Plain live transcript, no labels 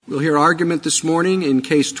We'll hear argument this morning in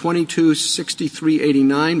Case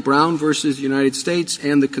 22-6389, Brown versus United States,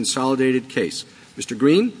 and the consolidated case. Mr.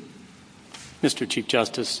 Green. Mr. Chief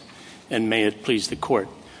Justice, and may it please the Court.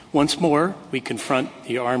 Once more, we confront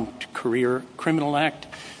the Armed Career Criminal Act,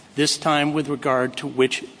 this time with regard to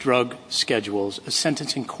which drug schedules a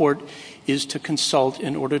sentencing court is to consult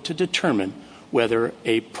in order to determine whether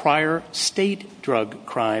a prior state drug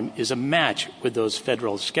crime is a match with those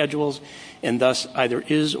federal schedules and thus either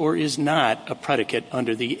is or is not a predicate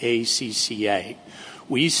under the ACCA.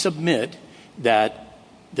 We submit that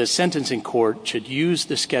the sentencing court should use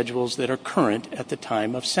the schedules that are current at the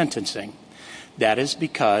time of sentencing. That is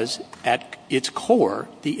because at its core,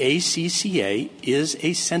 the ACCA is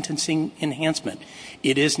a sentencing enhancement.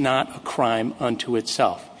 It is not a crime unto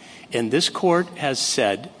itself. And this court has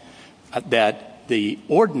said that the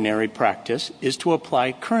ordinary practice is to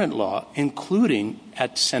apply current law, including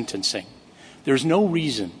at sentencing. There's no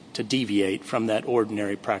reason to deviate from that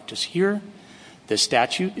ordinary practice here. The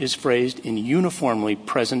statute is phrased in uniformly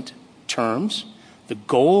present terms. The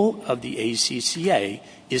goal of the ACCA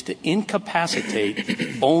is to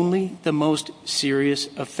incapacitate only the most serious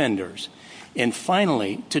offenders. And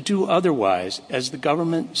finally, to do otherwise, as the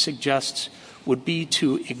government suggests, would be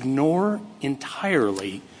to ignore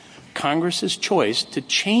entirely Congress's choice to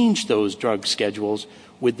change those drug schedules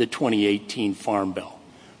with the 2018 Farm Bill.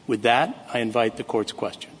 With that, I invite the Court's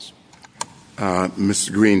questions.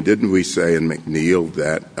 Mr. Green, didn't we say in McNeil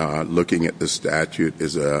that looking at the statute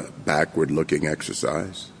is a backward-looking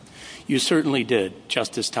exercise? You certainly did,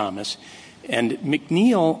 Justice Thomas. And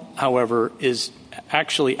McNeil, however, is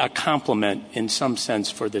actually a complement in some sense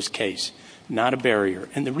for this case, not a barrier.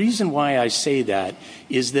 And the reason why I say that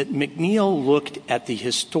is that McNeil looked at the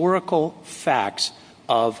historical facts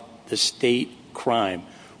of the state crime.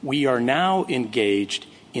 We are now engaged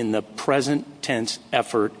in the present tense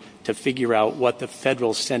effort to figure out what the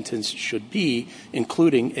federal sentence should be,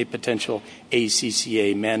 including a potential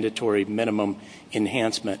ACCA mandatory minimum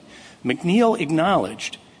enhancement. McNeil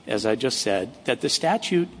acknowledged, as I just said, that the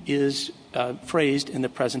statute is phrased in the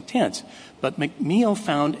present tense. But McNeil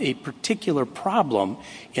found a particular problem,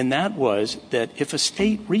 and that was that if a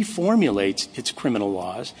state reformulates its criminal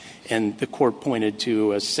laws, and the Court pointed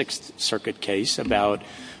to a Sixth Circuit case about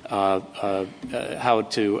how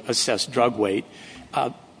to assess drug weight,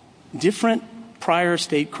 different prior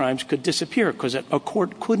state crimes could disappear because a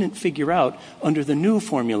court couldn't figure out under the new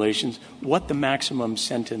formulations what the maximum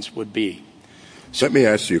sentence would be. So, let me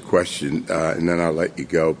ask you a question, and then I'll let you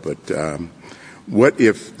go. But what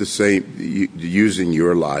if using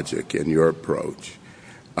your logic and your approach,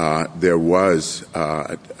 there was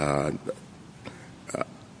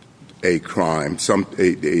a crime,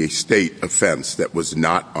 a state offense that was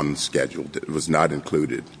not unscheduled, it was not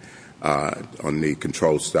included on the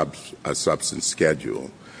controlled substance schedule,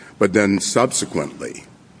 but then subsequently,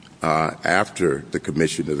 after the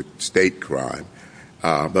commission of the state crime,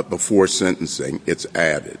 but before sentencing, it's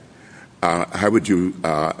added. How would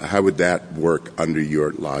that work under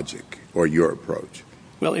your logic or your approach?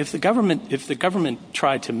 Well, if the government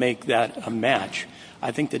tried to make that a match, I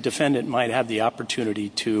think the defendant might have the opportunity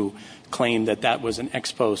to claim that that was an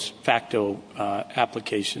ex post facto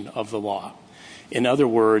application of the law. In other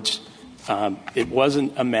words, it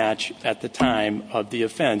wasn't a match at the time of the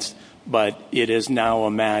offense, but it is now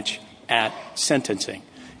a match at sentencing.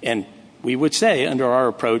 And we would say under our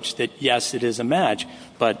approach that, yes, it is a match,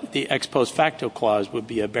 but the ex post facto clause would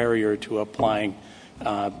be a barrier to applying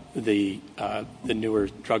the newer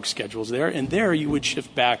drug schedules there. And there you would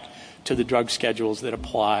shift back to the drug schedules that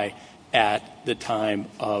apply at the time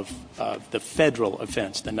of the federal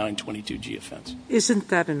offense, the 922G offense. Isn't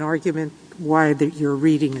that an argument why your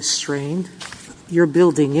reading is strained? You're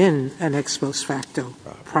building in an ex post facto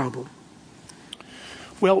problem.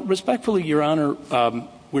 Well, respectfully, Your Honor,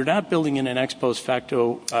 we're not building in an ex post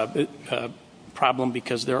facto problem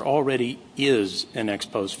because there already is an ex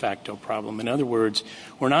post facto problem. In other words,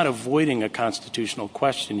 we're not avoiding a constitutional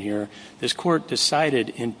question here. This Court decided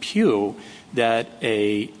in Pew that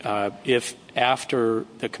if after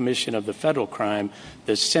the commission of the federal crime,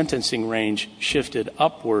 the sentencing range shifted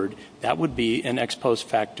upward, that would be an ex post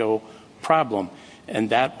facto problem. And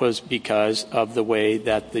that was because of the way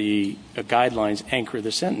that the guidelines anchor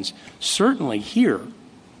the sentence. Certainly here,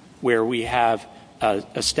 where we have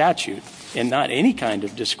a statute and not any kind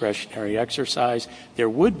of discretionary exercise, there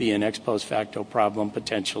would be an ex post facto problem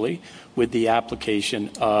potentially with the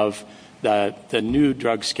application of the new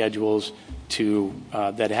drug schedules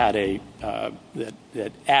that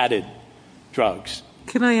added drugs.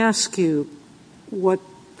 Can I ask you what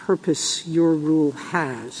purpose your rule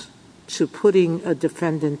has to putting a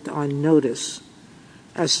defendant on notice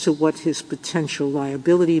as to what his potential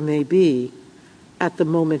liability may be at the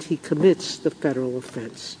moment he commits the federal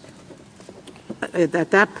offense.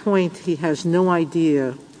 At that point, he has no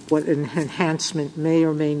idea what an enhancement may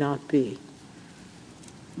or may not be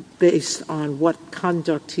based on what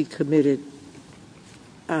conduct he committed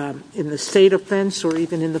in the state offense or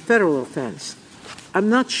even in the federal offense. I'm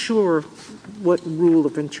not sure what rule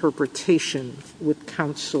of interpretation would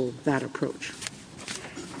counsel that approach.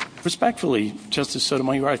 Respectfully, Justice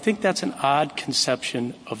Sotomayor, I think that's an odd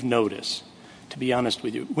conception of notice, to be honest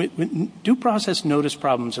with you. When due process notice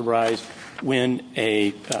problems arise when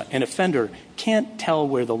an offender can't tell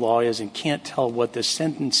where the law is and can't tell what the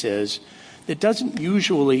sentence is, that doesn't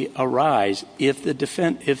usually arise if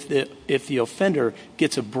the offender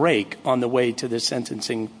gets a break on the way to the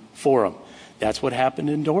sentencing forum. That's what happened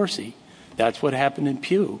in Dorsey. That's what happened in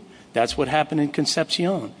Pugh. That's what happened in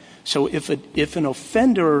Concepcion. So if an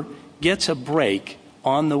offender gets a break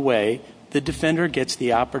on the way, the defender gets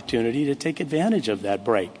the opportunity to take advantage of that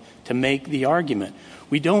break, to make the argument.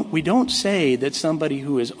 We don't say that somebody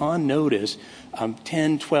who is on notice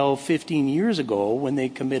 10, 12, 15 years ago when they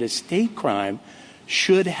commit a state crime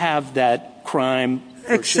should have that crime.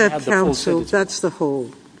 Except, counsel, that's the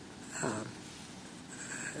whole,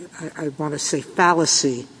 I want to say,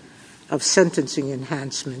 fallacy of sentencing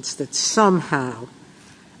enhancements, that somehow,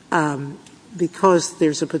 because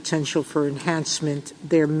there's a potential for enhancement,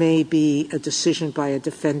 there may be a decision by a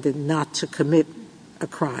defendant not to commit a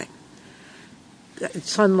crime.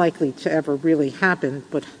 It's unlikely to ever really happen,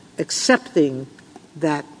 but accepting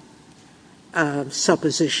that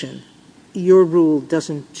supposition, your rule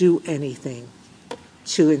doesn't do anything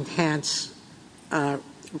to enhance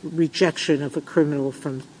rejection of a criminal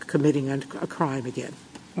from committing a crime again.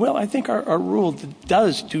 Well, I think our rule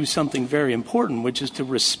does do something very important, which is to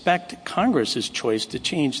respect Congress's choice to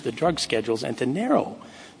change the drug schedules and to narrow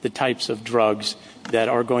the types of drugs that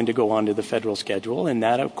are going to go onto the federal schedule, and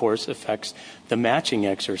that, of course, affects the matching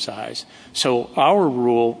exercise. So our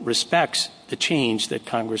rule respects the change that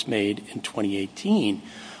Congress made in 2018.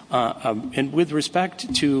 And with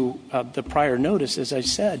respect to the prior notice, as I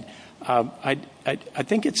said, I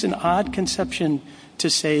think it's an odd conception to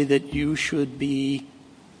say that you should be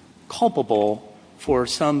culpable for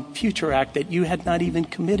some future act that you had not even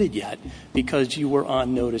committed yet because you were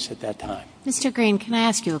on notice at that time. Mr. Green, can I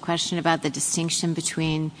ask you a question about the distinction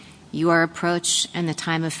between your approach and the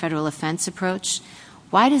time of federal offense approach?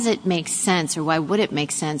 Why does it make sense, or why would it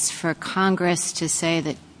make sense for Congress to say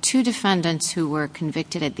that two defendants who were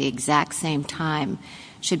convicted at the exact same time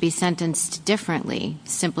should be sentenced differently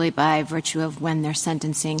simply by virtue of when their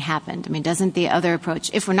sentencing happened? I mean, doesn't the other approach,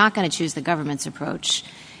 if we're not going to choose the government's approach,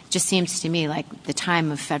 it just seems to me like the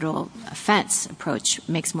time of federal offense approach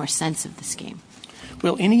makes more sense of the scheme.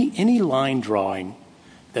 Well, any line drawing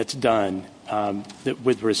that's done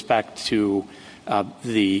with respect to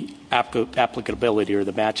the applicability or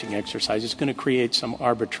the matching exercise is going to create some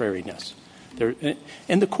arbitrariness.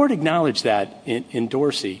 And the court acknowledged that in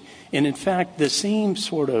Dorsey. And, in fact, the same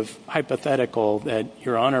sort of hypothetical that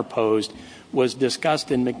Your Honor posed was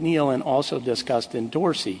discussed in McNeil and also discussed in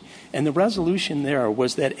Dorsey. And the resolution there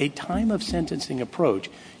was that a time of sentencing approach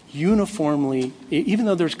uniformly, even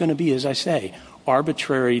though there's going to be, as I say,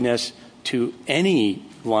 arbitrariness to any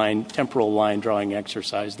temporal line drawing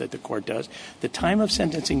exercise that the court does, the time of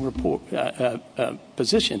sentencing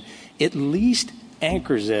position at least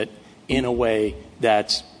anchors it in a way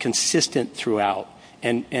that's consistent throughout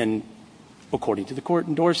and according to the court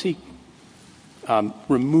in Dorsey,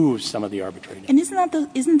 removes some of the arbitrariness. And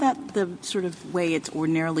isn't that the sort of way it's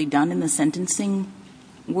ordinarily done in the sentencing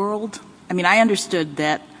world? I mean, I understood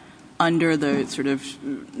that under the sort of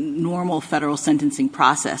normal federal sentencing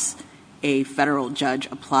process, a federal judge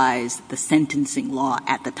applies the sentencing law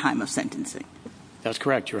at the time of sentencing. That's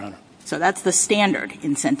correct, Your Honor. So that's the standard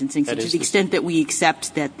in sentencing. So to the extent that we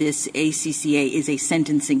accept that this ACCA is a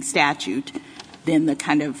sentencing statute, then the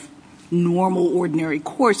kind of normal, ordinary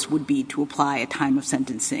course would be to apply a time of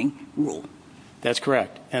sentencing rule. That's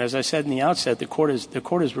correct. And as I said in the outset, the court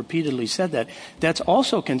has repeatedly said that. That's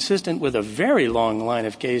also consistent with a very long line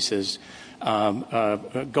of cases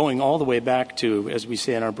going all the way back to, as we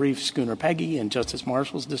say in our brief, Schooner-Peggy and Justice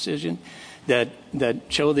Marshall's decision that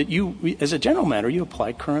show that you, as a general matter, you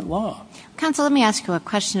apply current law. Counsel, let me ask you a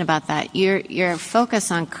question about that. Your focus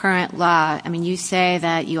on current law, I mean, you say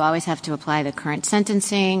that you always have to apply the current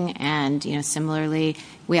sentencing and, similarly,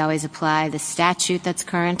 we always apply the statute that's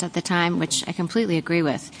current at the time, which I completely agree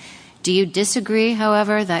with. Do you disagree,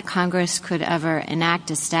 however, that Congress could ever enact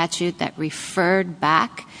a statute that referred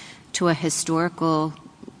back to a historical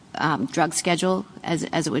drug schedule as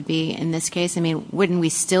it would be in this case? I mean, wouldn't we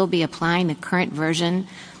still be applying the current version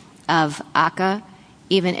of ACCA,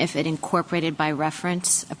 even if it incorporated by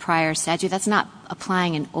reference a prior statute? That's not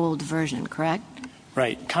applying an old version, correct?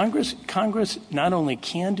 Right. Congress not only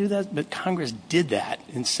can do that, but Congress did that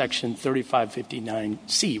in Section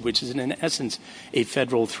 3559C, which is in essence a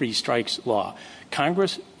federal three strikes law.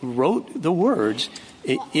 Congress wrote the words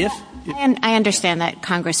And I understand that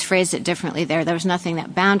Congress phrased it differently there. There was nothing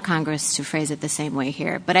that bound Congress to phrase it the same way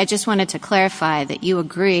here. But I just wanted to clarify that you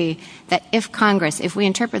agree that if we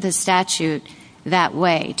interpret the statute that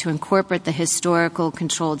way to incorporate the Historical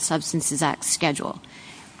Controlled Substances Act schedule,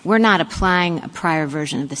 we're not applying a prior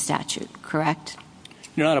version of the statute, correct?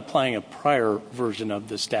 You're not applying a prior version of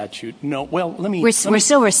the statute. No. Well, We're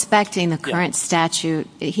still respecting the current statute.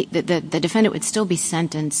 The defendant would still be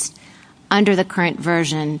sentenced under the current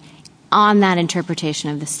version on that interpretation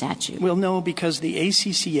of the statute. Well, no, because the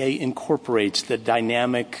ACCA incorporates the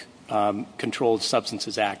Dynamic Controlled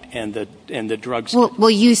Substances Act and the drug schedule. Well,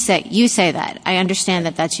 you say that. I understand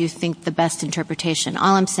that that's, you think, the best interpretation.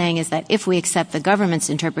 All I'm saying is that if we accept the government's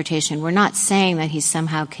interpretation, we're not saying that he's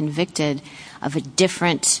somehow convicted of a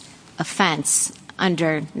different offense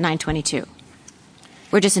under 922.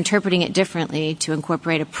 We're just interpreting it differently to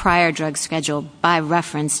incorporate a prior drug schedule by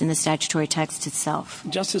reference in the statutory text itself.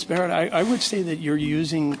 Justice Barrett, I would say that you're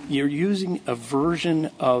using a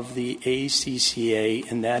version of the ACCA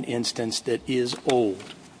in that instance that is old,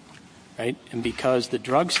 right? And because the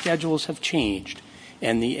drug schedules have changed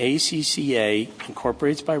and the ACCA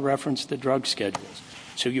incorporates by reference the drug schedules,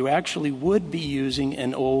 so you actually would be using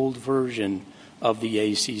an old version of the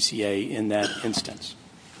ACCA in that instance.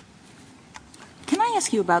 Can I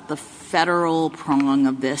ask you about the federal prong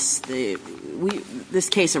of this? This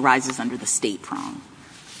case arises under the state prong.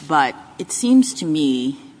 But it seems to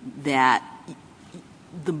me that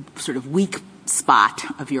the sort of weak spot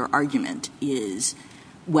of your argument is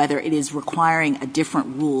whether it is requiring a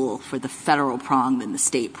different rule for the federal prong than the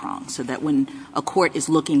state prong, so that when a court is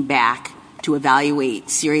looking back to evaluate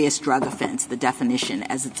serious drug offense, the definition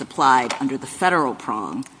as it's applied under the federal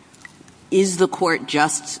prong, is the court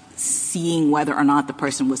just seeing whether or not the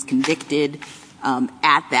person was convicted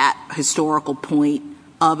at that historical point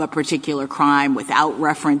of a particular crime without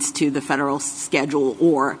reference to the federal schedule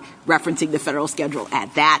or referencing the federal schedule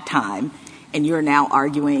at that time? And you're now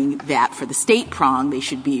arguing that for the state prong, they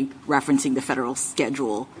should be referencing the federal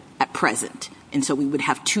schedule at present. And so we would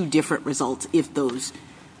have two different results if those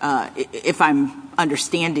if I'm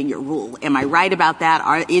understanding your rule. Am I right about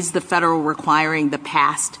that? Is the federal requiring the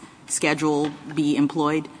past schedule be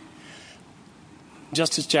employed?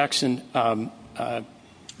 Justice Jackson,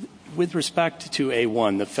 with respect to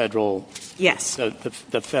A1, the federal, yes,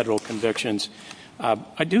 the federal convictions,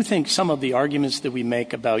 I do think some of the arguments that we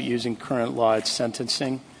make about using current law at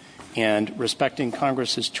sentencing and respecting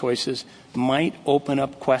Congress's choices might open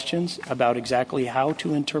up questions about exactly how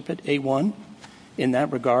to interpret A1 in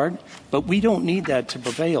that regard. But we don't need that to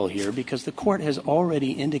prevail here because the court has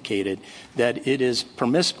already indicated that it is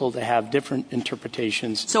permissible to have different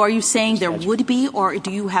interpretations. So are you saying there would be, or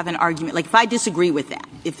do you have an argument? Like, if I disagree with that,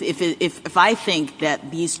 if I think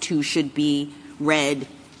that these two should be read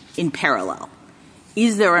in parallel,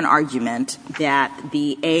 is there an argument that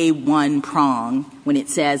the A1 prong, when it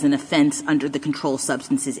says an offense under the Controlled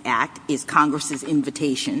Substances Act, is Congress's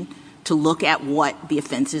invitation to look at what the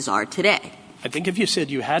offenses are today? I think if you said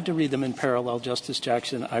you had to read them in parallel, Justice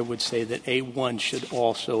Jackson, I would say that A1 should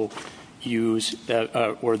also use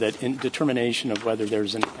or that in determination of whether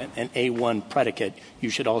there's an A1 predicate,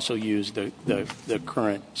 you should also use the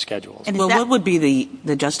current schedules. Well, what would be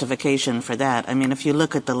the justification for that? I mean, if you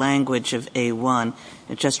look at the language of A1,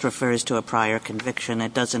 it just refers to a prior conviction.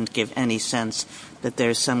 It doesn't give any sense that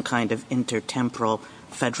there's some kind of intertemporal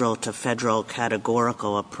federal-to-federal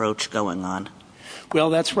categorical approach going on. Well,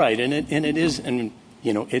 that's right, and it is, and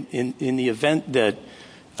you know, in the event that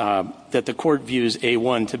the court views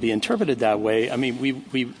A1 to be interpreted that way, I mean,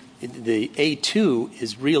 the A2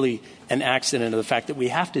 is really an accident of the fact that we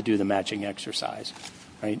have to do the matching exercise,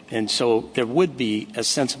 right? And so there would be a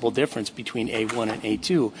sensible difference between A1 and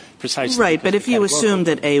A2, precisely. Right, but if you assume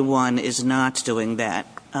that A1 is not doing that,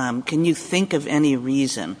 can you think of any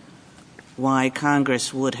reason why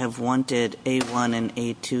Congress would have wanted A1 and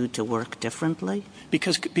A2 to work differently?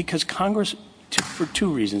 Because Congress, for two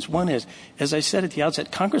reasons. One is, as I said at the outset,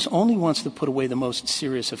 Congress only wants to put away the most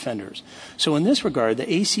serious offenders. So in this regard, the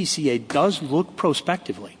ACCA does look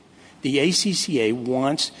prospectively The ACCA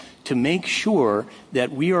wants to make sure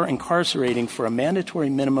that we are incarcerating for a mandatory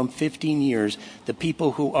minimum 15 years the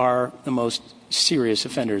people who are the most serious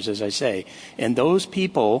offenders, as I say, and those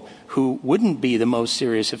people who wouldn't be the most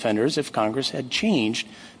serious offenders if Congress had changed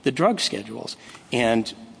the drug schedules.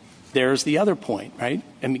 And there's the other point, right?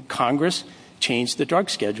 I mean, Congress changed the drug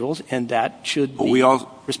schedules, and that should be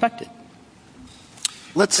respected.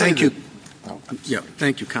 Thank you.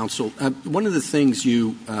 Thank you, counsel. One of the things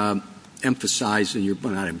you raise in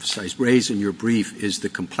your brief is the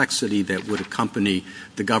complexity that would accompany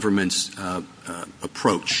the government's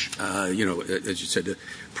approach. As you said, the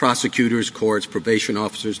prosecutors, courts, probation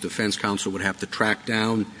officers, defense counsel would have to track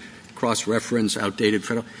down, cross-reference outdated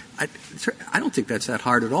federal. I don't think that's that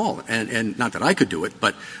hard at all, and not that I could do it,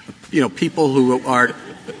 but people who are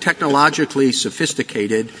technologically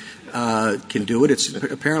sophisticated can do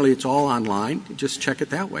it. Apparently it's all online. Just check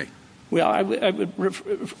it that way. Well, I would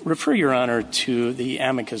refer, Your Honor, to the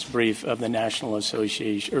amicus brief of the National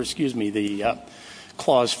Association, the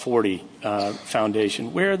Clause 40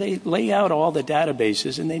 Foundation, where they lay out all the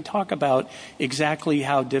databases and they talk about exactly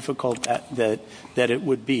how difficult that it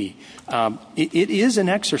would be. It is an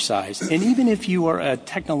exercise, and even if you are a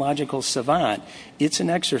technological savant, it's an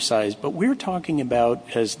exercise. But we're talking about,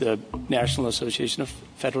 as the National Association of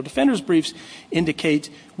Federal Defenders briefs indicate,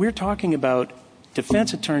 we're talking about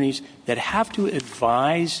defense attorneys that have to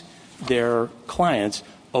advise their clients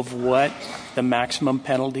of what the maximum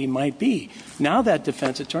penalty might be. Now that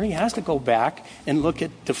defense attorney has to go back and look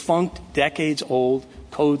at defunct, decades-old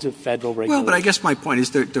codes of federal regulations. Well, but I guess my point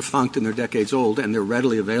is they're defunct and they're decades old, and they're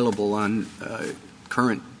readily available on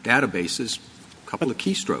current databases, a couple of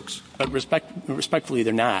keystrokes. But respectfully,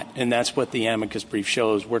 they're not, and that's what the amicus brief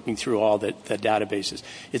shows, working through all the databases.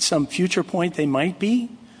 At some future point they might be,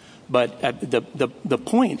 but the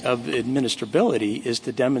point of administrability is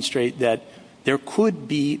to demonstrate that there could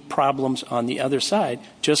be problems on the other side,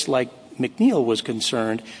 just like McNeil was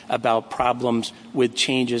concerned about problems with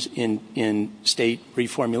changes in state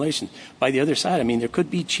reformulation. By the other side, I mean, there could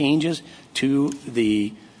be changes to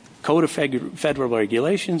the Code of Federal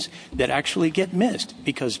Regulations that actually get missed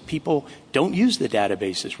because people don't use the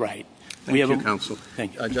databases right. Thank you, counsel.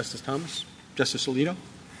 Thank you. Justice Thomas? Justice Alito?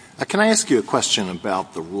 Can I ask you a question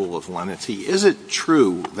about the rule of lenity? Is it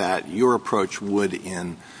true that your approach would,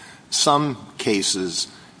 in some cases,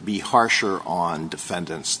 be harsher on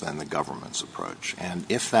defendants than the government's approach? And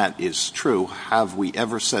if that is true, have we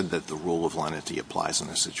ever said that the rule of lenity applies in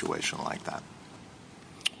a situation like that?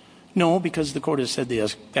 No, because the Court has said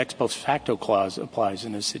the ex post facto clause applies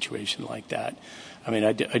in a situation like that. I mean,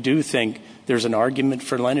 I do think there's an argument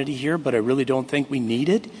for lenity here, but I really don't think we need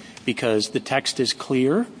it because the text is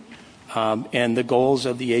clear and the goals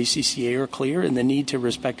of the ACCA are clear, and the need to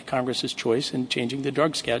respect Congress's choice in changing the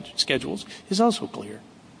drug schedules is also clear.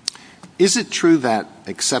 Is it true that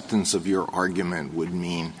acceptance of your argument would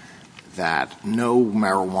mean that no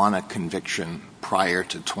marijuana conviction prior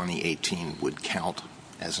to 2018 would count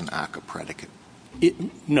as an ACCA predicate?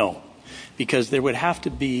 No, because there would have to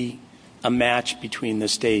be a match between the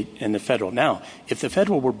state and the federal. Now, if the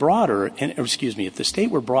federal were broader, if the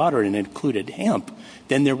state were broader and included hemp,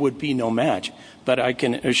 then there would be no match. But I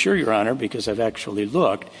can assure Your Honor, because I've actually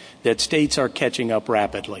looked, that states are catching up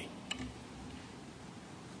rapidly.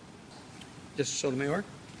 Justice Sotomayor?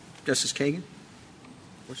 Justice Kagan?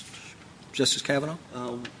 Justice Kavanaugh?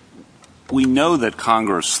 We know that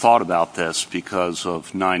Congress thought about this because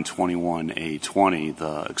of 921A20,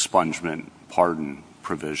 the expungement pardon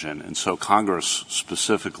provision. And so Congress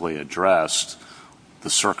specifically addressed the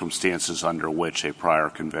circumstances under which a prior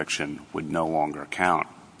conviction would no longer count,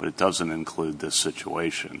 but it doesn't include this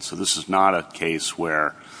situation. So this is not a case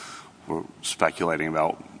where we're speculating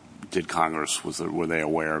about were they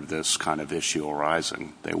aware of this kind of issue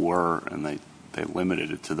arising? They were, and they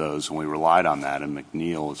limited it to those, and we relied on that, and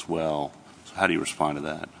McNeil as well. So how do you respond to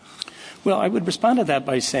that? Well, I would respond to that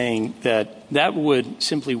by saying that would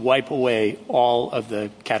simply wipe away all of the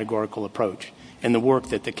categorical approach and the work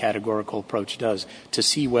that the categorical approach does to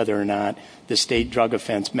see whether or not the state drug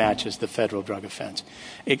offense matches the federal drug offense.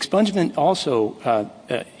 Expungement also,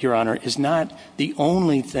 Your Honor, is not the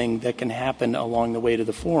only thing that can happen along the way to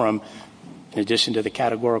the forum, in addition to the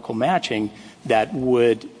categorical matching, that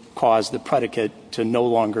would cause the predicate to no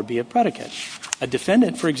longer be a predicate. A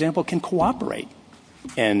defendant, for example, can cooperate,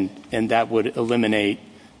 and that would eliminate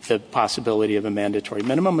the possibility of a mandatory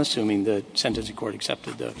minimum, assuming the sentencing court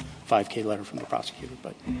accepted the 5K letter from the prosecutor.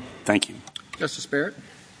 But thank you. Justice Barrett?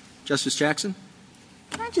 Justice Jackson?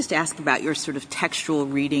 Can I just ask about your sort of textual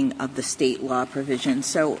reading of the state law provision?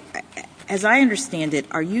 So as I understand it,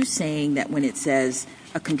 are you saying that when it says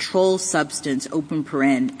a controlled substance, open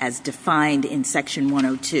paren, as defined in Section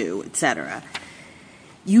 102, et cetera,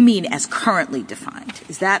 you mean as currently defined?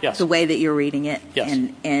 Is that yes. the way that you're reading it? Yes.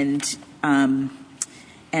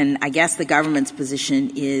 And I guess the government's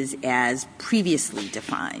position is as previously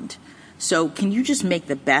defined. So can you just make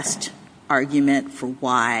the best argument for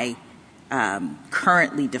why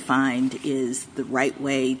currently defined is the right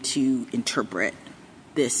way to interpret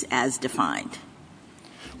this as defined?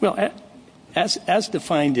 Well, as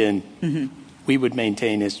defined in, we would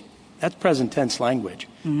maintain that's present tense language.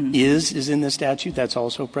 Is in the statute. That's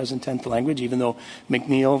also present tense language, even though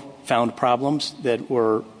McNeil found problems that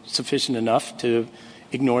were sufficient enough to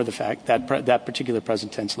ignore the fact that that particular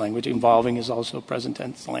present tense language. Involving is also present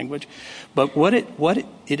tense language. But what it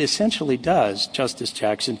essentially does, Justice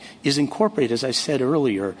Jackson, is incorporate, as I said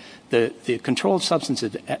earlier, the Controlled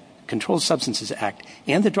Substances Act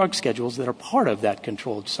and the drug schedules that are part of that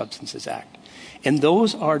Controlled Substances Act. And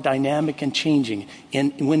those are dynamic and changing.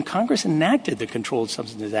 And when Congress enacted the Controlled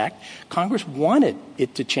Substances Act, Congress wanted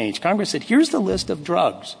it to change. Congress said, here's the list of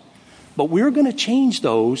drugs, but we're going to change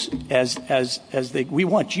those we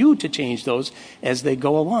want you to change those as they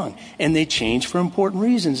go along. And they change for important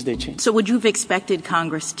reasons. They change. So would you have expected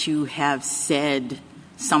Congress to have said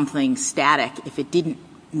something static if it didn't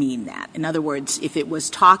mean that? In other words, if it was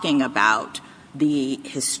talking about the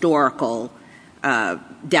historical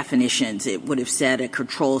definitions, it would have said a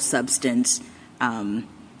controlled substance,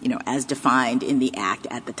 as defined in the Act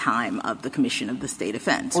at the time of the commission of the state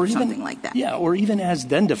offense or something like that. Yeah, or even as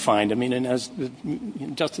then defined. I mean, and as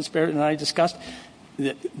Justice Barrett and I discussed,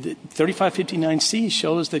 the 3559C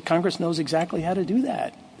shows that Congress knows exactly how to do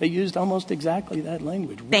that. They used almost exactly that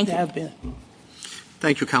language. Thank you. Have been.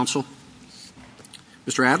 Thank you, counsel.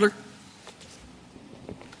 Mr. Adler?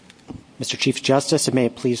 Mr. Chief Justice, and may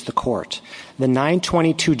it please the Court. The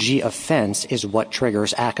 922G offense is what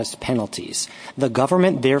triggers ACCA's penalties. The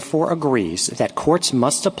government therefore agrees that courts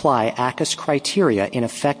must apply ACCA's criteria in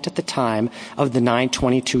effect at the time of the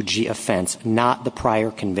 922G offense, not the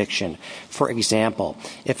prior conviction. For example,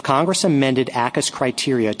 if Congress amended ACCA's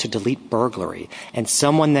criteria to delete burglary and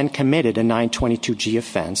someone then committed a 922G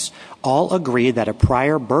offense, all agree that a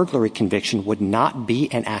prior burglary conviction would not be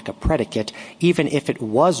an ACCA predicate, even if it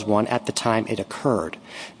was one at the time it occurred.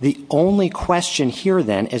 The only question here,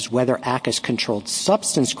 then, is whether ACCA's controlled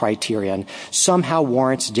substance criterion somehow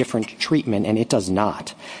warrants different treatment, and it does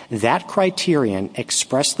not. That criterion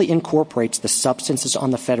expressly incorporates the substances on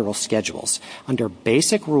the federal schedules. Under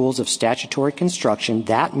basic rules of statutory construction,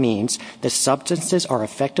 that means the substances are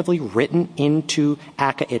effectively written into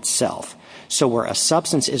ACCA itself. So where a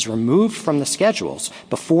substance is removed from the schedules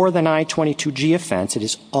before the 922G offense, it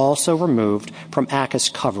is also removed from ACCA's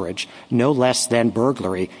coverage, no less than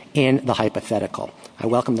burglary, in the hypothetical. I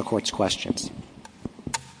welcome the Court's questions.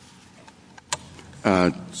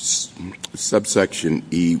 Subsection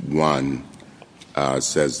E1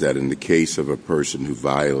 says that in the case of a person who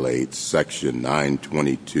violates Section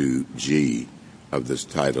 922G of this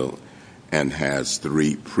title and has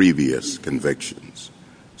 3 previous convictions.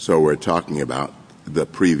 So we're talking about the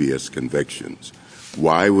previous convictions.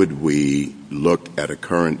 Why would we look at a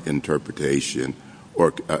current interpretation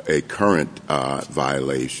or a current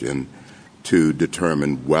violation to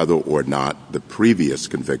determine whether or not the previous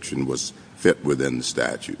conviction was fit within the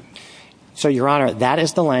statute? So, Your Honor, that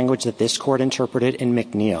is the language that this Court interpreted in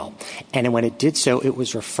McNeil. And when it did so, it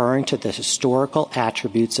was referring to the historical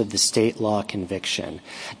attributes of the state law conviction.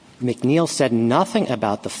 McNeil said nothing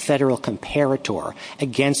about the federal comparator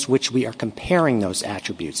against which we are comparing those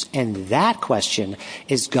attributes. And that question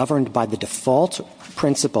is governed by the default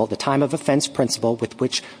principle, the time of offense principle, with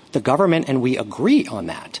which the government and we agree on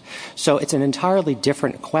that. So it's an entirely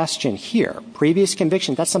different question here. Previous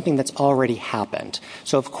conviction, that's something that's already happened.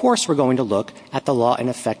 So, of course, we're going to look at the law in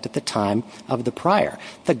effect at the time of the prior.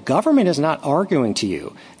 The government is not arguing to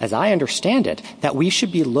you, as I understand it, that we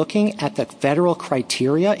should be looking at the federal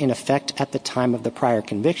criteria in effect at the time of the prior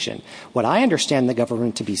conviction. What I understand the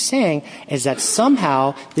government to be saying is that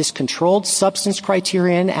somehow this controlled substance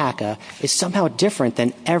criteria in ACCA is somehow different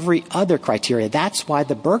than every other criteria. That's why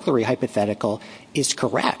the burglary hypothetical is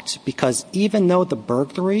correct, because even though the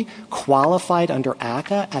burglary qualified under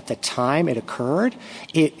ACCA at the time it occurred,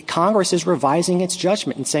 Congress is revising its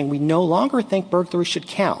judgment and saying we no longer think burglary should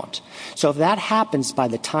count. So if that happens by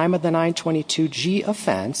the time of the 922G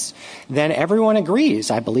offense, then everyone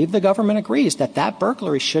agrees, I believe the government agrees, that that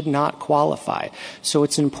burglary should not qualify. So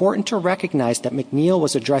it's important to recognize that McNeil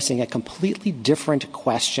was addressing a completely different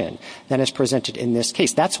question than is presented in this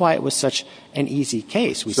case. That's why it was such an easy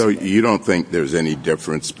case. So you don't think there's any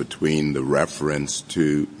difference between the reference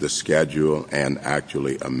to the schedule and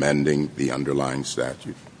actually amending the underlying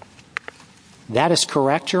statute? That is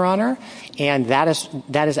correct, Your Honor, and that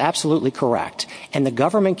is absolutely correct. And the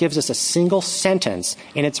government gives us a single sentence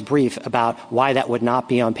in its brief about why that would not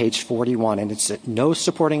be on page 41, and it's no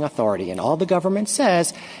supporting authority. And all the government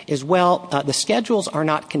says is, well, the schedules are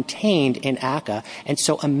not contained in ACCA, and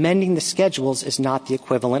so amending the schedules is not the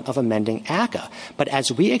equivalent of amending ACCA. But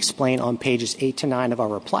as we explain on pages 8 to 9 of our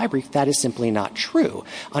reply brief, that is simply not true.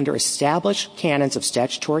 Under established canons of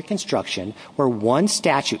statutory construction, where one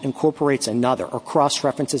statute incorporates another or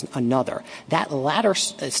cross-references another, that latter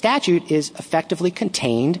statute is effectively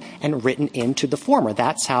contained and written into the former.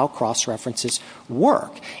 That's how cross-references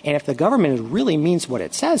work. And if the government really means what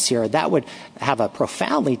it says here, that would have a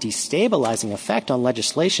profoundly destabilizing effect on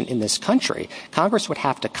legislation in this country. Congress would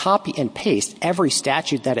have to copy and paste every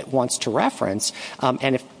statute that it wants to reference,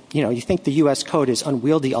 and if you think the U.S. Code is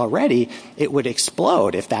unwieldy already, it would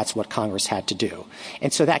explode if that's what Congress had to do.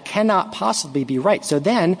 And so that cannot possibly be right. So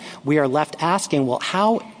then we are left asking, well,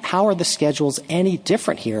 how are the schedules any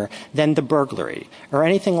different here than the burglary or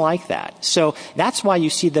anything like that? So that's why you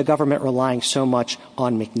see the government relying so much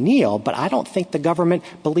on McNeil, but I don't think the government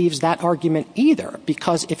believes that argument either,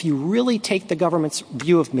 because if you really take the government's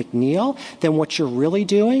view of McNeil, then what you're really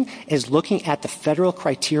doing is looking at the federal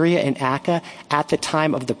criteria in ACCA at the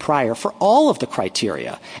time of the prior for all of the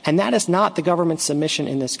criteria. And that is not the government's submission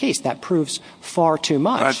in this case. That proves far too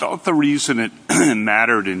much. I thought the reason it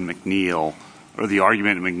mattered in McNeil, or the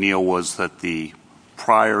argument in McNeil, was that the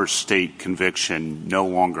prior state conviction no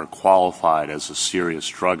longer qualified as a serious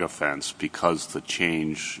drug offense because the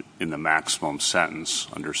change in the maximum sentence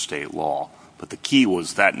under state law. But the key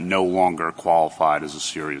was that no longer qualified as a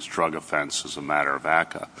serious drug offense as a matter of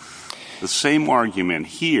ACCA. The same argument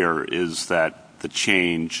here is that the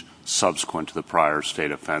change subsequent to the prior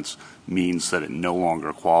state offense means that it no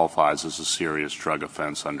longer qualifies as a serious drug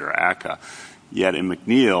offense under ACCA. Yet in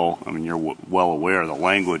McNeil, I mean, you're well aware the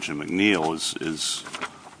language in McNeil is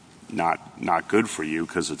not good for you,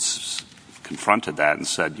 because it's confronted that and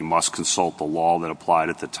said you must consult the law that applied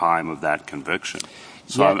at the time of that conviction.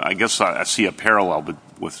 So I guess I see a parallel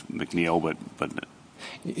with McNeil, but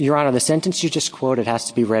Your Honor, the sentence you just quoted has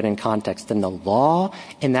to be read in context. And the law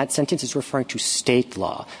in that sentence is referring to state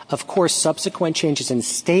law. Of course, subsequent changes in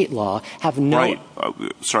state law have no— Right.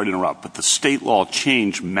 Sorry to interrupt, but the state law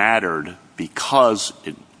change mattered because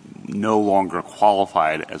it no longer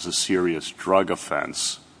qualified as a serious drug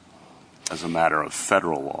offense as a matter of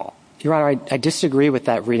federal law. Your Honor, I disagree with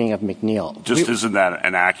that reading of McNeil. Isn't that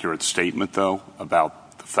an accurate statement, though,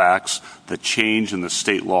 about the facts? The change in the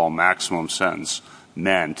state law maximum sentence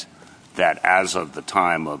meant that as of the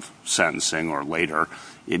time of sentencing or later,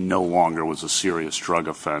 it no longer was a serious drug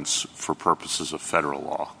offense for purposes of federal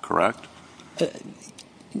law, correct?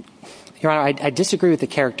 Your Honor, I disagree with the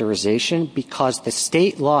characterization, because the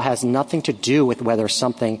state law has nothing to do with whether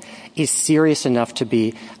something is serious enough to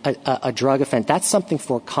be a drug offense. That's something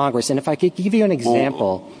for Congress. And if I could give you an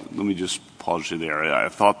example— Well, let me just pause you there. I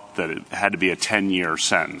thought that it had to be a 10-year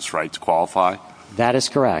sentence, right, to qualify? That is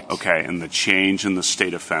correct. Okay, and the change in the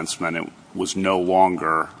state offense meant it was no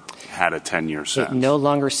longer had a 10-year sentence. It no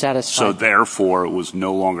longer satisfied— So therefore, it was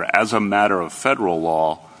no longer, as a matter of federal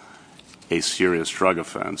law, a serious drug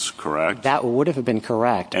offense, correct? That would have been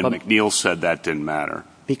correct. And McNeil said that didn't matter.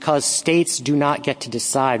 Because states do not get to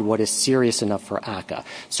decide what is serious enough for ACCA.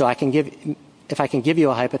 So if I can give you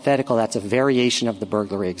a hypothetical, that's a variation of the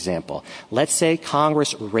burglary example. Let's say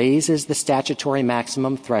Congress raises the statutory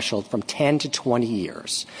maximum threshold from 10 to 20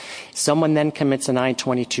 years. Someone then commits a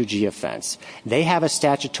 922G offense. They have a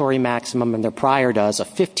statutory maximum, and their prior does, of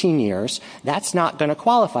 15 years. That's not going to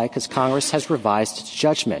qualify because Congress has revised its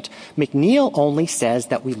judgment. McNeil only says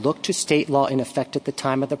that we look to state law in effect at the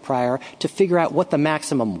time of the prior to figure out what the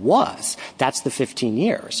maximum was. That's the 15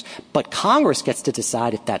 years. But Congress gets to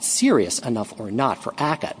decide if that's serious enough or not for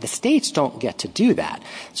ACCA. The states don't get to do that.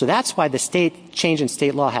 So that's why the change in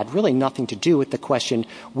state law had really nothing to do with the question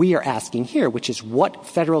we are asking here, which is what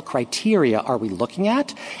federal criteria are we looking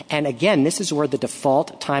at? And again, this is where the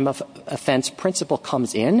default time of offense principle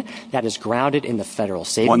comes in that is grounded in the federal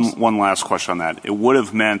savings. One last question on that. It would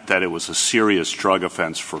have meant that it was a serious drug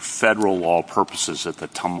offense for federal law purposes at the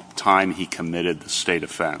time he committed the state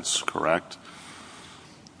offense, correct?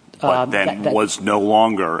 But then was no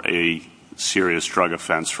longer a serious drug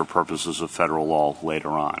offense for purposes of federal law later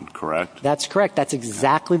on, correct? That's correct. That's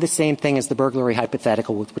exactly the same thing as the burglary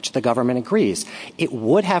hypothetical with which the government agrees. It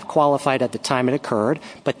would have qualified at the time it occurred,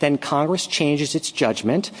 but then Congress changes its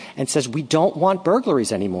judgment and says we don't want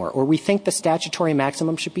burglaries anymore, or we think the statutory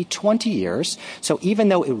maximum should be 20 years. So even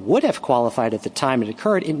though it would have qualified at the time it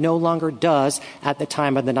occurred, it no longer does at the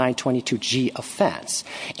time of the 922G offense.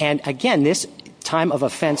 And again, this time of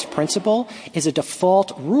offense principle is a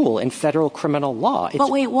default rule in federal criminal law. But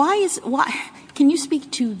wait, why can you speak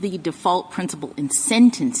to the default principle in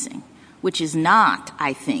sentencing, which is not,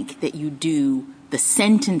 I think, that you do the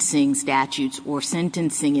sentencing statutes or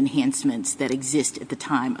sentencing enhancements that exist at the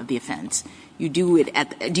time of the offense? You do it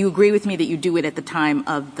do you agree with me that you do it at the time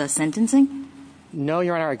of the sentencing? No,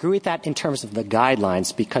 Your Honor, I agree with that in terms of the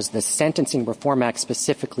guidelines, because the Sentencing Reform Act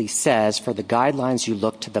specifically says for the guidelines you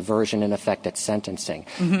look to the version in effect at sentencing.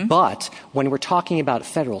 Mm-hmm. But when we're talking about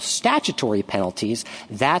federal statutory penalties,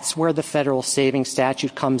 that's where the federal savings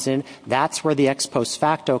statute comes in. That's where the ex post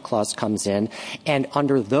facto clause comes in. And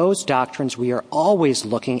under those doctrines, we are always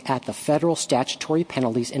looking at the federal statutory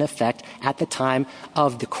penalties in effect at the time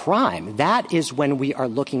of the crime. That is when we are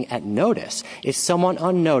looking at notice. Is someone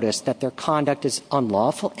on notice that their conduct is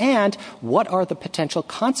unlawful, and what are the potential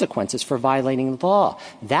consequences for violating the law?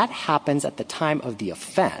 That happens at the time of the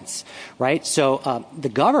offense, right? So the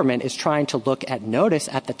government is trying to look at notice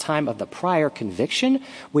at the time of the prior conviction,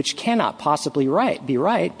 which cannot possibly be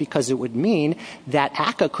right, because it would mean that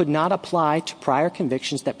ACCA could not apply to prior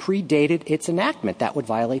convictions that predated its enactment. That would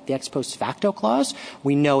violate the ex post facto clause.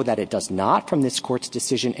 We know that it does not from this Court's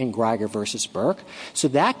decision in Greiger versus Burke. So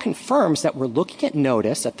that confirms that we're looking at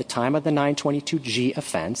notice at the time of the 922G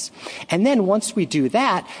offense. And then once we do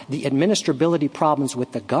that, the administrability problems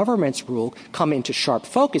with the government's rule come into sharp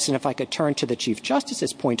focus. And if I could turn to the Chief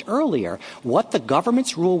Justice's point earlier, what the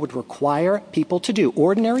government's rule would require people to do,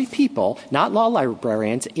 ordinary people, not law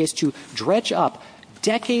librarians, is to dredge up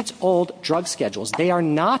decades-old drug schedules. They are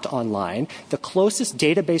not online. The closest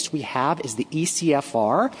database we have is the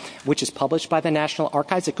ECFR, which is published by the National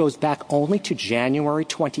Archives. It goes back only to January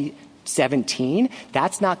 2017.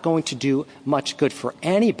 That's not going to do much good for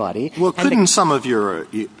anybody. Well, couldn't some of your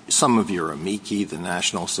amici, the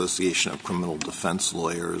National Association of Criminal Defense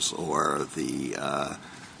Lawyers or the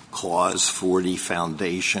Clause 40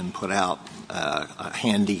 Foundation put out a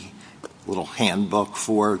handy little handbook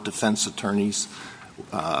for defense attorneys,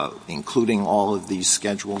 including all of these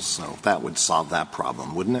schedules? So that would solve that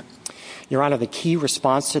problem, wouldn't it? Your Honor, the key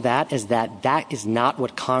response to that is that is not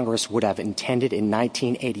what Congress would have intended in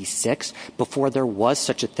 1986, before there was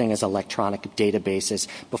such a thing as electronic databases,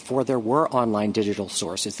 before there were online digital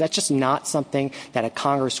sources. That's just not something that a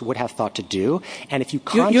Congress would have thought to do. And if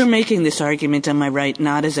you're making this argument, am I right,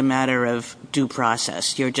 not as a matter of due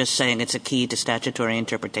process? You're just saying it's a key to statutory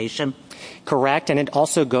interpretation? Correct. And it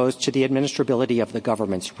also goes to the administrability of the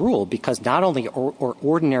government's rule, because not only are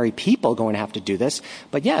ordinary people going to have to do this,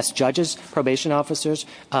 but yes, judges, probation officers,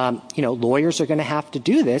 lawyers are going to have to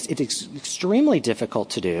do this. It's extremely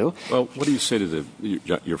difficult to do. Well, what do you say to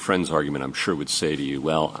your friend's argument? I'm sure would say to you,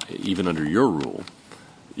 well, even under your rule,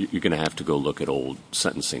 you're going to have to go look at old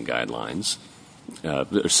sentencing guidelines,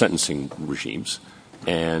 sentencing regimes.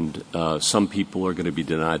 And some people are going to be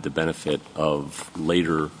denied the benefit of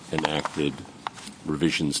later enacted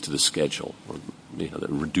revisions to the schedule, or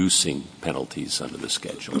reducing penalties under the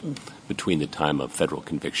schedule between the time of federal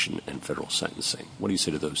conviction and federal sentencing. What do you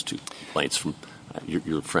say to those two complaints from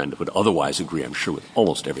your friend would otherwise agree, I'm sure, with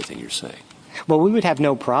almost everything you're saying? Well, we would have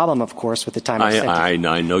no problem, of course, with the time of sentencing.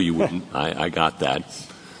 I know you wouldn't. I got that.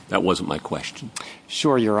 That wasn't my question.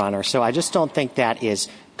 Sure, Your Honor. So I just don't think that is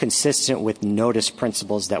consistent with notice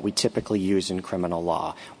principles that we typically use in criminal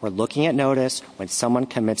law. We're looking at notice when someone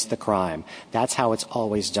commits the crime. That's how it's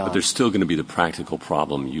always done. But there's still going to be the practical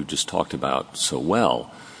problem you just talked about so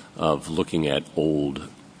well of looking at old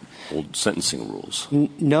sentencing rules.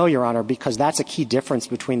 No, Your Honor, because that's a key difference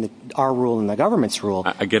between our rule and the government's rule.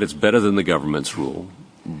 I get it's better than the government's rule,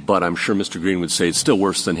 but I'm sure Mr. Green would say it's still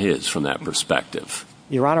worse than his from that perspective.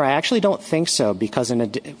 Your Honor, I actually don't think so, because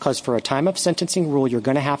for a time of sentencing rule, you're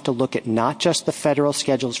going to have to look at not just the federal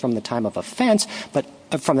schedules from the time of offense, but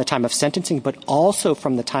from the time of sentencing, but also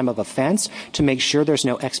from the time of offense to make sure there's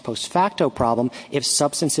no ex post facto problem if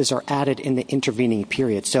substances are added in the intervening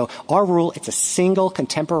period. So our rule, it's a single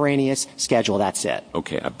contemporaneous schedule. That's it.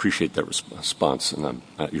 Okay. I appreciate that response. And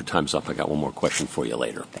your time's up. I got one more question for you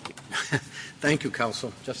later. Thank you. Thank you,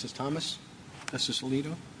 counsel. Justice Thomas? Justice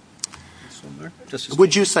Alito?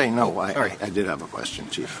 Would you say, no, I did have a question,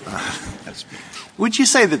 Chief. Would you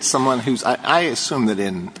say that someone who's, I assume that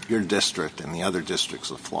in your district and the other districts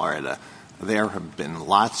of Florida, there have been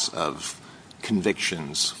lots of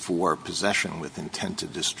convictions for possession with intent to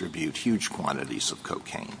distribute huge quantities of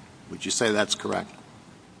cocaine. Would you say that's correct?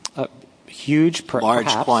 Huge, large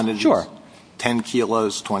perhaps. quantities? Sure. 10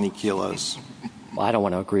 kilos, 20 kilos? Well, I don't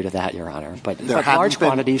want to agree to that, Your Honor. But large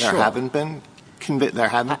quantities, there sure. There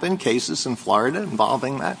haven't been cases in Florida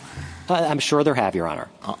involving that? I'm sure there have, Your Honor.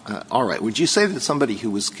 All right. Would you say that somebody who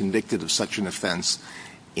was convicted of such an offense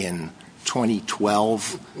in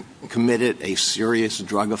 2012 committed a serious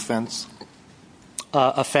drug offense?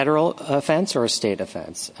 A federal offense or a state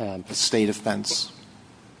offense? A state offense.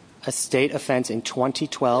 A state offense in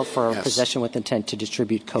 2012 for possession with intent to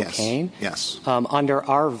distribute cocaine? Yes. Under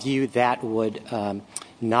our view, that would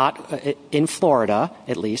not, in Florida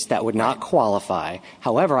at least, that would not qualify.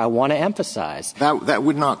 However, I want to emphasize. That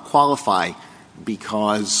would not qualify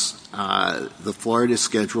because the Florida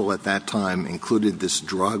schedule at that time included this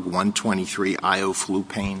drug,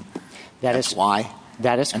 123-ioflupane. That's why?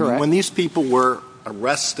 That is correct. When these people were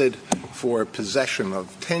arrested for possession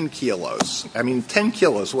of 10 kilos, 10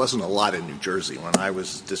 kilos wasn't a lot in New Jersey when I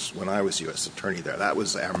was U.S. Attorney there. That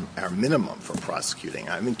was our minimum for prosecuting.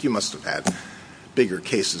 I think you must have had bigger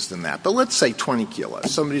cases than that. But let's say 20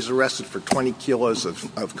 kilos. Somebody's arrested for 20 kilos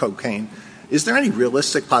of cocaine. Is there any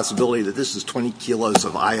realistic possibility that this is 20 kilos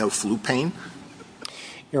of ioflupane?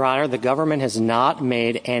 Your Honor, the government has not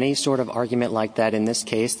made any sort of argument like that in this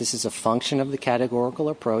case. This is a function of the categorical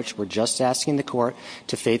approach. We're just asking the court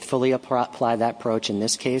to faithfully apply that approach in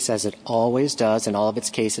this case, as it always does in all of its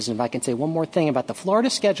cases. And if I can say one more thing about the Florida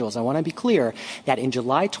schedules, I want to be clear that in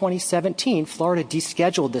July 2017, Florida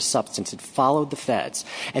descheduled this substance. It followed the feds.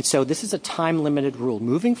 And so this is a time-limited rule.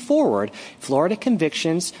 Moving forward, Florida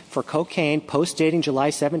convictions for cocaine post-dating July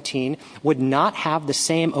 17 would not have the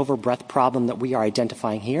same overbreadth problem that we are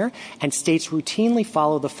identifying here, and states routinely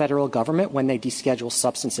follow the federal government when they deschedule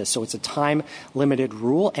substances. So it's a time-limited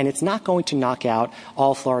rule, and it's not going to knock out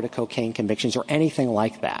all Florida cocaine convictions or anything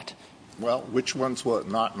like that. Well, which ones will it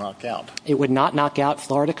not knock out? It would not knock out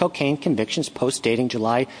Florida cocaine convictions post-dating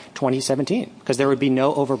July 2017, because there would be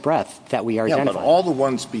no overbreadth that we are identifying. But all the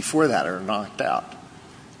ones before that are knocked out.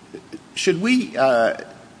 Should we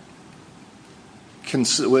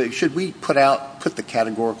put the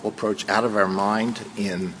categorical approach out of our minds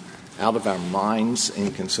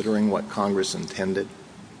in considering what Congress intended?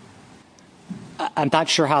 I'm not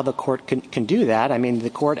sure how the court can do that. I mean, the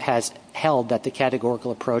court has held that the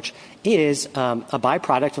categorical approach is a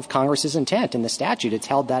byproduct of Congress's intent in the statute. It's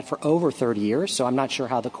held that for over 30 years, so I'm not sure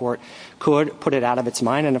how the court could put it out of its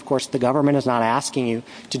mind. And, of course, the government is not asking you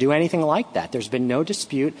to do anything like that. There's been no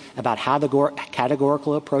dispute about how the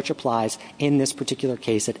categorical approach applies in this particular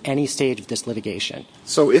case at any stage of this litigation.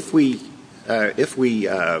 So if we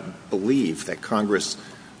believe that Congress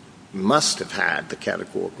must have had the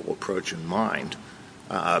categorical approach in mind,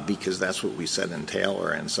 because that's what we said in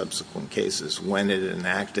Taylor and subsequent cases, when it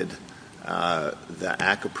enacted the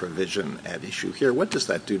ACCA provision at issue here, what does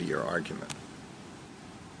that do to your argument?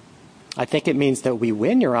 I think it means that we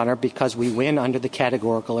win, Your Honor, because we win under the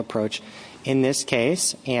categorical approach in this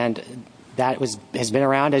case, and that has been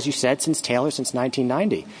around, as you said, since Taylor, since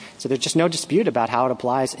 1990. So there's just no dispute about how it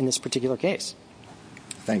applies in this particular case.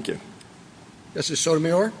 Thank you. Justice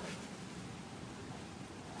Sotomayor?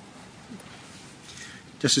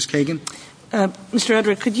 Justice Kagan? Mr.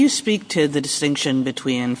 Edward, could you speak to the distinction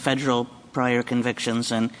between federal prior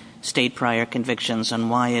convictions and state prior convictions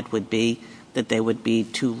and why it would be that there would be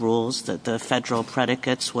two rules, that the federal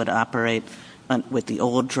predicates would operate with the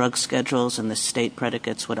old drug schedules and the state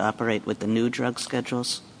predicates would operate with the new drug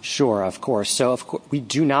schedules? Sure, of course. So we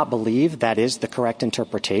do not believe that is the correct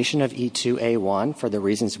interpretation of E2A1 for the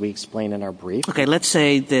reasons we explain in our brief. Okay, let's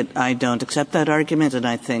say that I don't accept that argument, and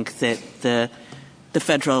I think that the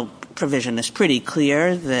federal provision is pretty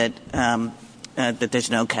clear that there's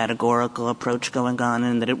no categorical approach going on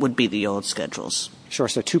and that it would be the old schedules. Sure.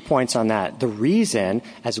 So 2 points on that. The reason,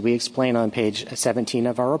 as we explain on page 17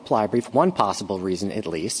 of our reply brief, one possible reason at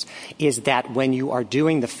least, is that when you are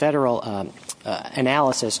doing the federal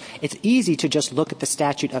analysis, it's easy to just look at the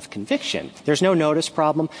statute of conviction. There's no notice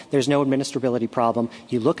problem. There's no administrability problem.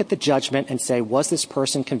 You look at the judgment and say, was this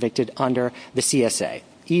person convicted under the CSA?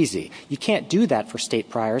 Easy. You can't do that for state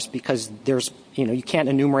priors because you can't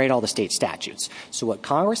enumerate all the state statutes. So what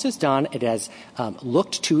Congress has done, it has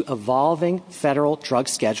looked to evolving federal drug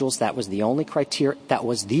schedules. That was the only criteria. That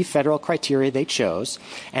was the federal criteria they chose.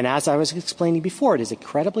 And as I was explaining before, it is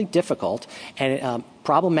incredibly difficult and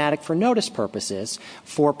problematic for notice purposes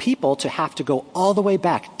for people to have to go all the way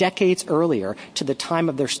back decades earlier to the time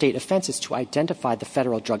of their state offenses to identify the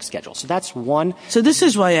federal drug schedule. So that's one. So this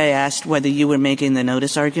is why I asked whether you were making the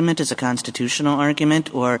notice argument as a constitutional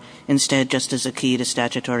argument or instead just as a key to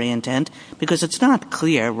statutory intent, because it's not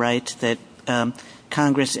clear, right, that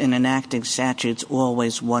Congress in enacting statutes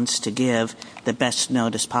always wants to give the best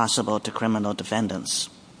notice possible to criminal defendants.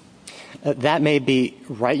 That may be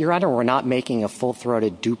right, Your Honor. We're not making a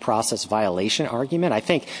full-throated due process violation argument. I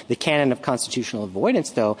think the canon of constitutional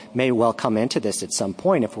avoidance, though, may well come into this at some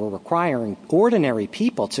point if we're requiring ordinary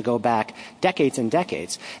people to go back decades and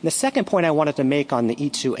decades. And the second point I wanted to make on the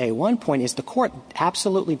E2A1 point is the Court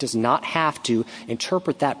absolutely does not have to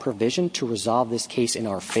interpret that provision to resolve this case in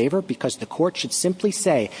our favor, because the Court should simply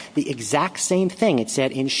say the exact same thing it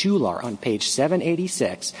said in Shular on page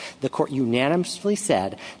 786. The Court unanimously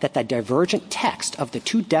said that the divergent text of the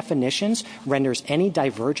two definitions renders any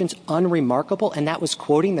divergence unremarkable, and that was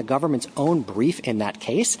quoting the government's own brief in that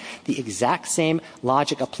case. The exact same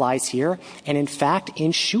logic applies here. And in fact,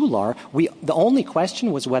 in Shular, the only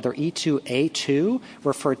question was whether E2A2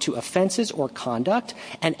 referred to offenses or conduct,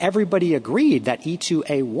 and everybody agreed that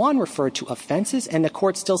E2A1 referred to offenses, and the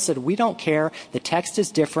Court still said, we don't care, the text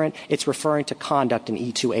is different, it's referring to conduct in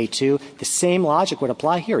E2A2. The same logic would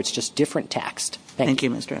apply here, it's just different text. Thank you,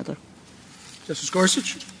 Mr. Adler. Justice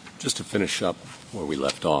Gorsuch? Just to finish up where we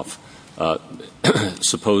left off,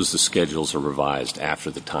 suppose the schedules are revised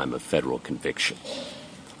after the time of federal conviction.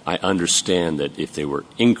 I understand that if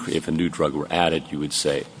a new drug were added, you would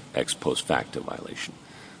say ex post facto violation.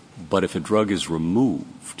 But if a drug is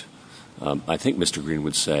removed, I think Mr. Green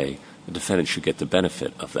would say the defendant should get the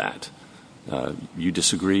benefit of that. You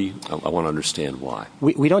disagree? I want to understand why.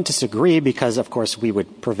 We don't disagree because, of course, we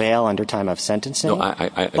would prevail under time of sentencing. No,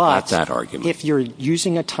 I got that argument. If you're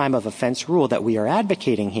using a time of offense rule that we are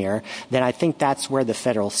advocating here, then I think that's where the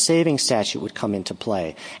federal savings statute would come into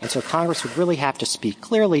play. And so Congress would really have to speak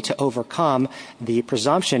clearly to overcome the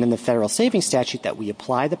presumption in the federal savings statute that we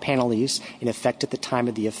apply the penalties in effect at the time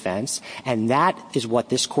of the offense. And that is what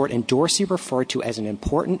this Court in Dorsey referred to as an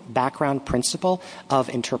important background principle of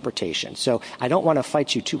interpretation. So I don't want to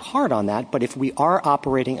fight you too hard on that, but if we are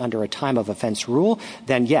operating under a time of offense rule,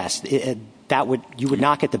 then yes, you would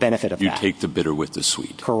not get the benefit of that. You take the bitter with the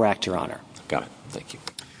sweet. Correct, Your Honor. Got it. Thank you.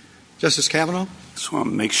 Justice Kavanaugh? I just want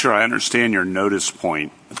to make sure I understand your notice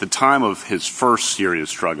point. At the time of his first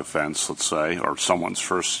serious drug offense, let's say, or someone's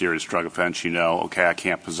first serious drug offense, okay, I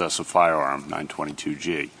can't possess a firearm,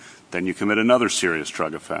 922G. Then you commit another serious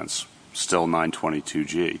drug offense, still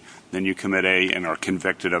 922G. Then you commit and are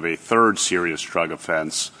convicted of a third serious drug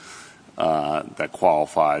offense that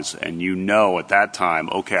qualifies, and at that time,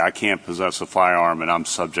 okay, I can't possess a firearm and I'm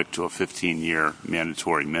subject to a 15-year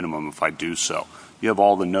mandatory minimum if I do so. You have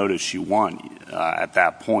all the notice you want at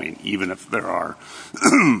that point, even if there are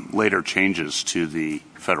later changes to the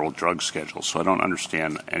federal drug schedule. So I don't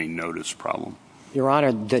understand any notice problem. Your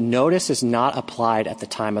Honor, the notice is not applied at the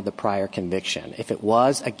time of the prior conviction. If it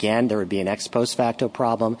was, again, there would be an ex post facto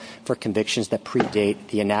problem for convictions that predate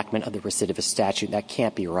the enactment of the recidivist statute. That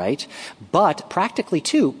can't be right. But practically,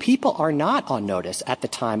 too, people are not on notice at the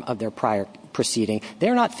time of their prior proceeding.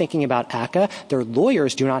 They're not thinking about ACCA. Their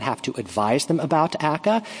lawyers do not have to advise them about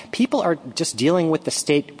ACCA. People are just dealing with the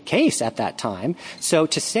state case at that time. So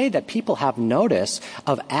to say that people have notice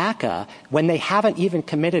of ACCA when they haven't even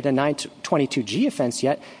committed a 922G offense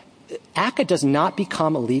yet, ACCA does not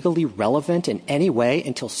become legally relevant in any way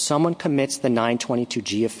until someone commits the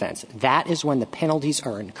 922G offense. That is when the penalties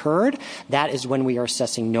are incurred. That is when we are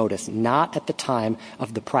assessing notice, not at the time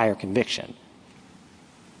of the prior conviction.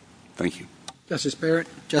 Thank you. Justice Barrett?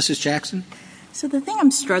 Justice Jackson? So the thing I'm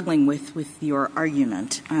struggling with your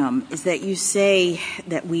argument is that you say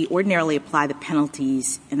that we ordinarily apply the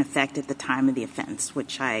penalties in effect at the time of the offense,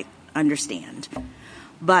 which I understand.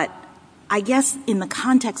 But I guess in the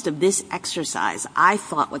context of this exercise, I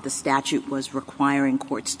thought what the statute was requiring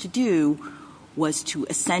courts to do was to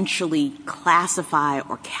essentially classify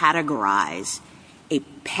or categorize a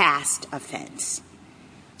past offense.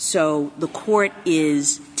 So the court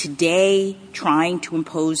is today trying to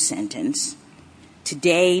impose sentence,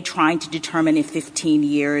 today trying to determine if 15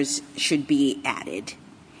 years should be added,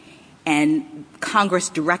 and Congress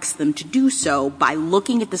directs them to do so by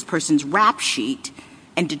looking at this person's rap sheet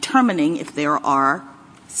and determining if there are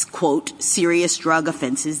quote, serious drug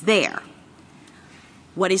offenses there.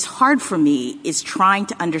 What is hard for me is trying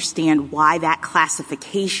to understand why that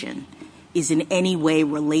classification is in any way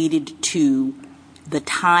related to the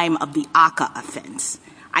time of the ACCA offense.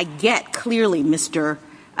 I get clearly Mr.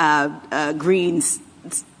 Green's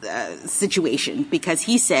situation, because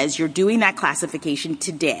he says you're doing that classification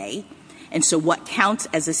today, and so what counts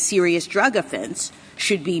as a serious drug offense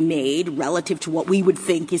should be made relative to what we would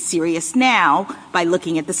think is serious now by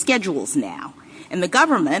looking at the schedules now. And the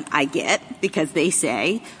government, I get, because they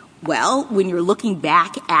say, well, when you're looking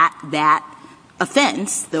back at that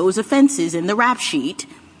offense, those offenses in the rap sheet,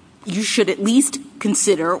 you should at least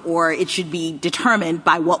consider, or it should be determined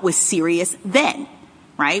by what was serious then,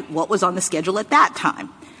 right? What was on the schedule at that time.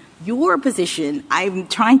 Your position, I'm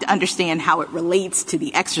trying to understand how it relates to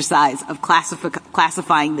the exercise of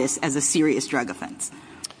classifying this as a serious drug offense.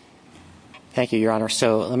 Thank you, Your Honor.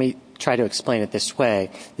 So let me try to explain it this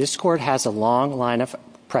way. This Court has a long line of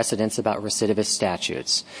precedents about recidivist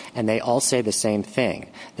statutes, and they all say the same thing,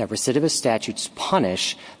 that recidivist statutes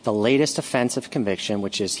punish the latest offense of conviction,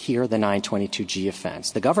 which is here the 922G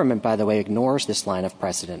offense. The government, by the way, ignores this line of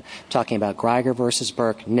precedent, talking about Greiger versus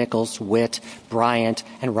Burke, Nichols, Witt, Bryant,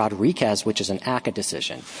 and Rodriguez, which is an ACCA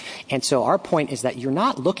decision. And so our point is that you're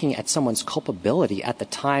not looking at someone's culpability at the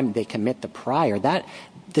time they commit the prior.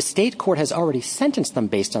 The state court has already sentenced them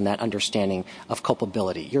based on that understanding of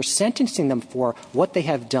culpability. You're sentencing them for what they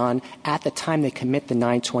have done at the time they commit the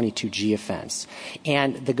 922G offense.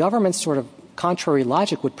 And the government's sort of contrary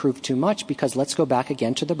logic would prove too much, because let's go back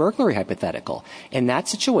again to the burglary hypothetical. In that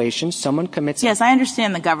situation, someone commits... Yes, I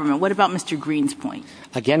understand the government. What about Mr. Green's point?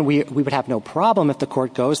 Again, we would have no problem if the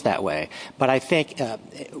court goes that way. But I think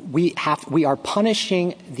we are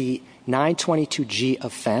punishing the 922G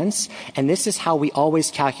offense, and this is how we always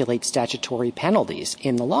calculate statutory penalties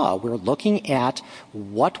in the law. We're looking at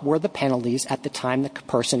what were the penalties at the time the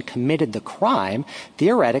person committed the crime.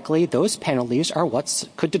 Theoretically, those penalties are what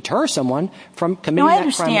could deter someone from committing that crime in the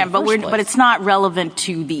first place. No, I understand, but it's not relevant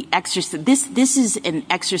to the exercise. This is an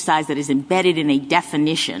exercise that is embedded in a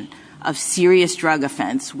definition of serious drug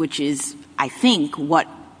offense, which is, I think, what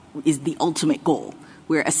is the ultimate goal.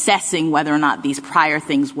 We're assessing whether or not these prior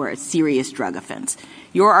things were a serious drug offense.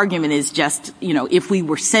 Your argument is just, if we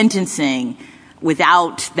were sentencing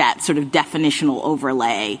without that sort of definitional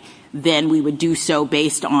overlay, then we would do so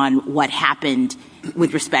based on what happened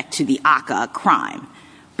with respect to the ACCA crime.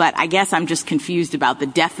 But I guess I'm just confused about the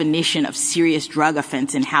definition of serious drug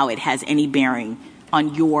offense and how it has any bearing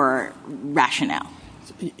on your rationale.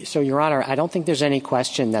 So, Your Honor, I don't think there's any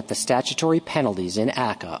question that the statutory penalties in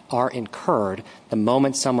ACCA are incurred the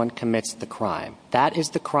moment someone commits the crime. That is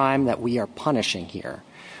the crime that we are punishing here,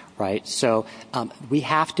 right? So we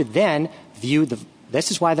have to then view this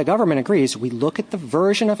is why the government agrees. We look at the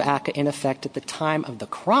version of ACCA in effect at the time of the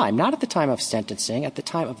crime, not at the time of sentencing, at the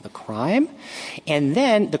time of the crime. And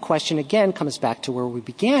then the question again comes back to where we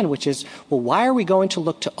began, which is, well, why are we going to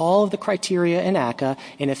look to all of the criteria in ACCA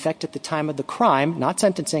in effect at the time of the crime, not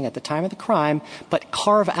sentencing, at the time of the crime, but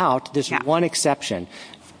carve out this one exception?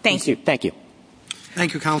 Thank you. Thank you.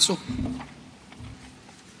 Thank you, counsel.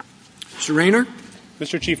 Mr. Rayner.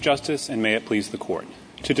 Mr. Chief Justice, and may it please the Court.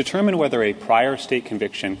 To determine whether a prior state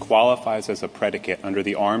conviction qualifies as a predicate under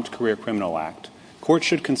the Armed Career Criminal Act, courts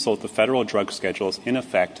should consult the federal drug schedules in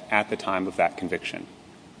effect at the time of that conviction.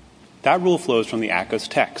 That rule flows from the ACCA's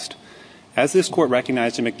text. As this Court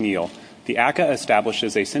recognized in McNeil, the ACCA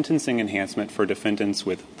establishes a sentencing enhancement for defendants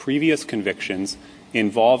with previous convictions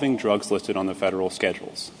involving drugs listed on the federal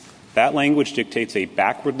schedules. That language dictates a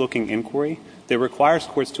backward-looking inquiry that requires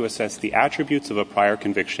courts to assess the attributes of a prior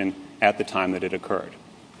conviction at the time that it occurred.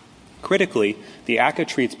 Critically, the ACCA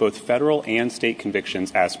treats both federal and state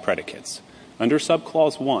convictions as predicates. Under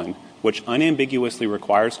Subclause 1, which unambiguously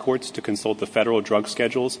requires courts to consult the federal drug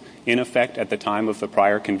schedules in effect at the time of the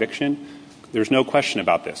prior conviction, there's no question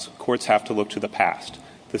about this. Courts have to look to the past.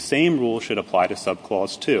 The same rule should apply to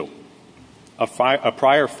Subclause 2. A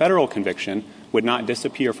prior federal conviction would not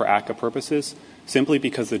disappear for ACCA purposes simply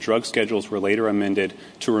because the drug schedules were later amended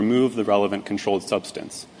to remove the relevant controlled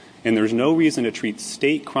substance. And there's no reason to treat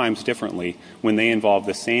state crimes differently when they involve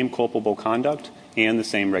the same culpable conduct and the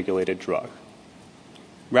same regulated drug.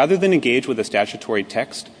 Rather than engage with a statutory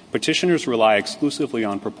text, petitioners rely exclusively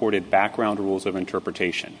on purported background rules of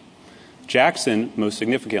interpretation. Jackson, most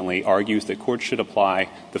significantly, argues that courts should apply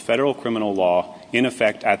the federal criminal law in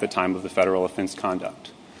effect at the time of the federal offense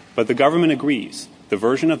conduct. But the government agrees. The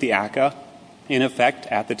version of the ACCA in effect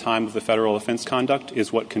at the time of the federal offense conduct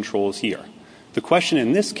is what controls here. The question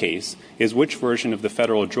in this case is which version of the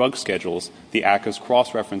federal drug schedules the ACCA's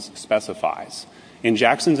cross-reference specifies. And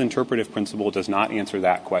Jackson's interpretive principle does not answer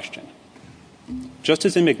that question. Just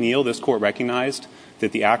as in McNeil, this court recognized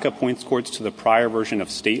that the ACCA points courts to the prior version of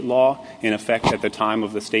state law in effect at the time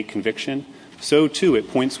of the state conviction, so too it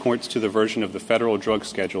points courts to the version of the federal drug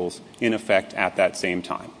schedules in effect at that same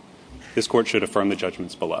time. This court should affirm the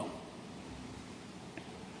judgments below.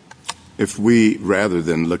 If we, rather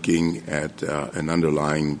than looking at an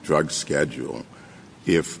underlying drug schedule,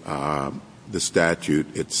 if the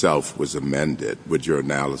statute itself was amended, would your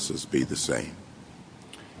analysis be the same?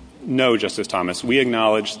 No, Justice Thomas. We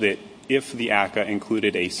acknowledge that if the ACCA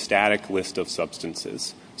included a static list of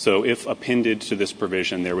substances, so if appended to this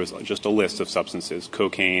provision there was just a list of substances,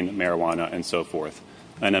 cocaine, marijuana, and so forth,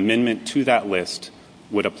 an amendment to that list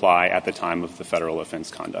would apply at the time of the federal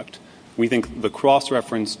offense conduct. We think the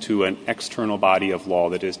cross-reference to an external body of law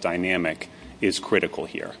that is dynamic is critical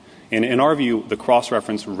here. And in our view, the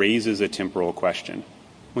cross-reference raises a temporal question.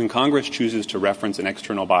 When Congress chooses to reference an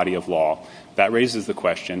external body of law, that raises the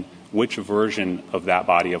question, which version of that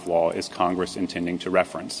body of law is Congress intending to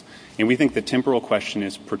reference? And we think the temporal question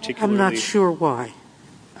is particularly— I'm not sure why.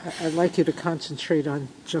 I'd like you to concentrate on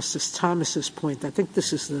Justice Thomas's point. I think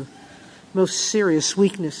this is the most serious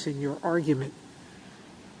weakness in your argument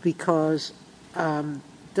because it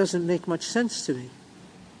doesn't make much sense to me.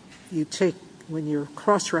 When you're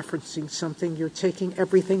cross-referencing something, you're taking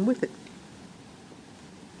everything with it.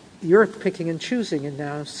 You're picking and choosing and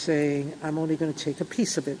now saying, I'm only going to take a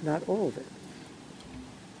piece of it, not all of it.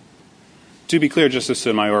 To be clear, Justice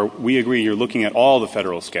Sotomayor, we agree you're looking at all the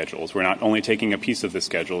federal schedules. We're not only taking a piece of the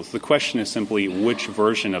schedules. The question is simply which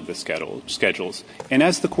version of the schedules. And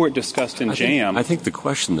as the Court discussed in JAM— I think the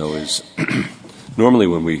question, though, is normally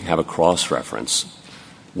when we have a cross-reference,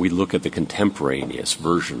 we look at the contemporaneous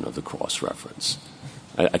version of the cross-reference.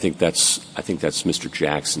 I think that's Mr.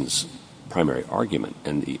 Jackson's primary argument.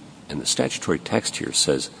 And the statutory text here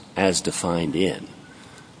says, as defined in,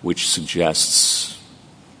 which suggests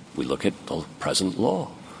we look at the present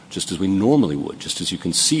law, just as we normally would, just as you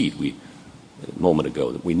concede a moment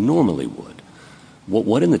ago that we normally would.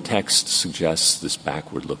 What in the text suggests this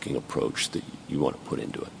backward-looking approach that you want to put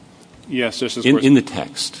into it? Yes, Justice in the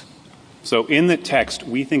text. So in the text,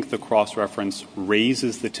 we think the cross-reference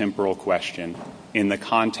raises the temporal question. In the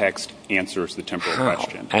context, answers the temporal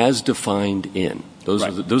question. As defined in. Those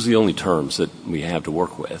are the only terms that we have to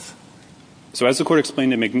work with. So as the Court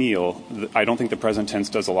explained to McNeil, I don't think the present tense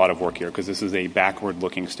does a lot of work here because this is a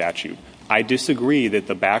backward-looking statute. I disagree that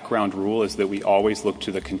the background rule is that we always look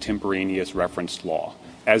to the contemporaneous referenced law.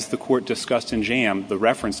 As the Court discussed in JAM, the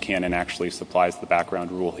reference canon actually supplies the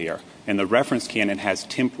background rule here. And the reference canon has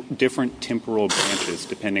different temporal branches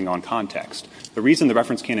depending on context. The reason the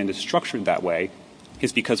reference canon is structured that way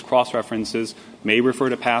is because cross-references may refer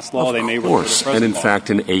to past law, they may refer to present law. And in fact,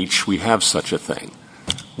 in H, we have such a thing.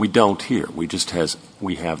 We don't here.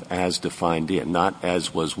 We have as defined in, not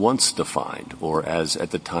as was once defined, or as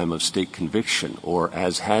at the time of state conviction, or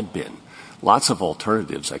as had been. Lots of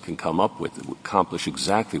alternatives I can come up with that would accomplish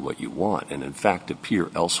exactly what you want and, in fact, appear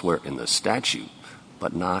elsewhere in the statute,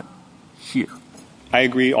 but not here. I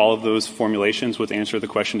agree all of those formulations would answer the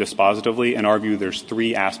question dispositively. In our view, there's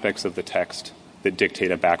three aspects of the text that dictate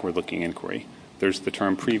a backward-looking inquiry. There's the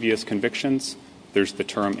term previous convictions. There's the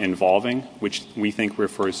term involving, which we think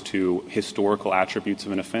refers to historical attributes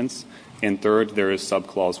of an offense. And third, there is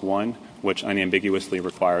subclause 1, which unambiguously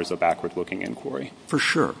requires a backward-looking inquiry. For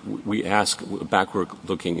sure. We ask a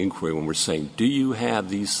backward-looking inquiry when we're saying, do you have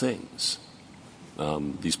these things,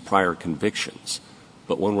 these prior convictions?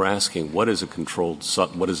 But when we're asking what is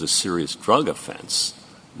a serious drug offense,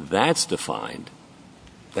 that's defined.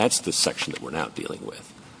 That's the section that we're now dealing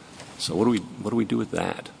with. So what do we do with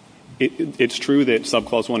that? It's true that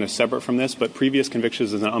subclause 1 is separate from this, but previous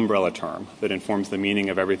convictions is an umbrella term that informs the meaning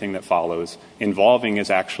of everything that follows. Involving is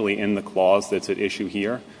actually in the clause that's at issue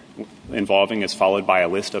here. Involving is followed by a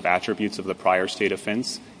list of attributes of the prior state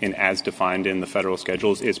offense, and as defined in the federal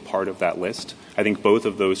schedules is part of that list. I think both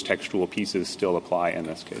of those textual pieces still apply in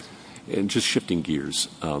this case. And just shifting gears,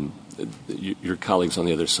 your colleagues on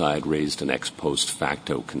the other side raised an ex post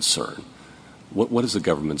facto concern. What is the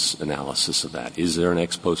government's analysis of that? Is there an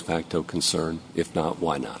ex post facto concern? If not,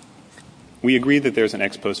 why not? We agree that there's an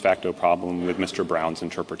ex post facto problem with Mr. Brown's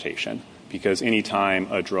interpretation, because any time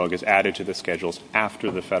a drug is added to the schedules after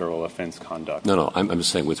the federal offense conduct. No, I'm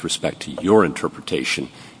just saying with respect to your interpretation,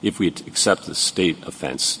 if we accept the state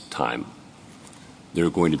offense time, there are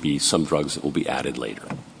going to be some drugs that will be added later.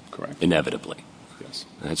 Correct. Inevitably. Yes.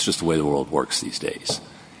 That's just the way the world works these days.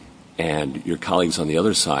 And your colleagues on the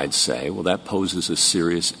other side say, well, that poses a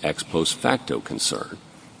serious ex post facto concern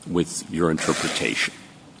with your interpretation.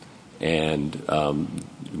 and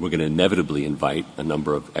we're going to inevitably invite a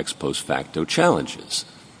number of ex post facto challenges.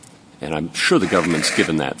 And I'm sure the government's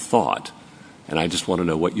given that thought, and I just want to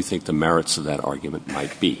know what you think the merits of that argument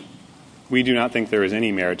might be. We do not think there is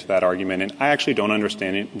any merit to that argument, and I actually don't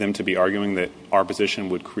understand them to be arguing that our position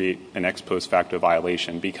would create an ex post facto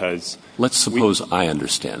violation because... Let's suppose I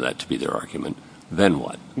understand that to be their argument. Then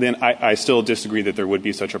what? Then I still disagree that there would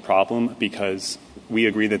be such a problem because we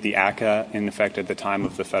agree that the ACCA, in effect, at the time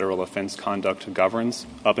of the federal offense conduct governs.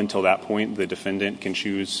 Up until that point, the defendant can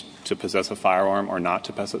choose to possess a firearm or not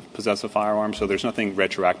to possess a firearm, so there's nothing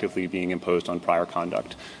retroactively being imposed on prior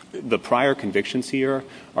conduct. The prior convictions here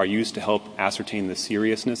are used to help ascertain the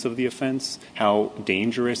seriousness of the offense, how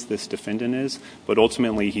dangerous this defendant is, but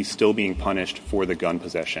ultimately he's still being punished for the gun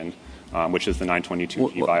possession, which is the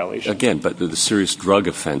 922G violation. Again, but the serious drug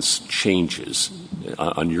offense changes.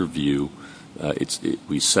 On your view,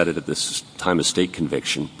 we set it at this time of state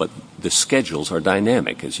conviction, but the schedules are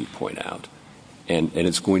dynamic, as you point out, and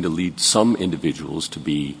it's going to lead some individuals to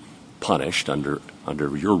be punished under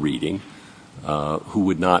your reading who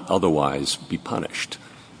would not otherwise be punished.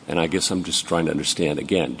 And I guess I'm just trying to understand,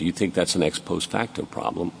 again, do you think that's an ex post facto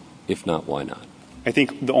problem? If not, why not? I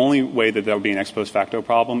think the only way that would be an ex post facto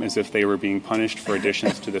problem is if they were being punished for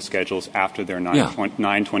additions to the schedules after their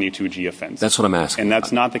 922G offense. That's what I'm asking. And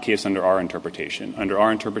that's not the case under our interpretation. Under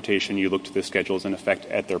our interpretation, you look to the schedules in effect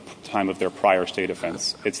at their time of their prior state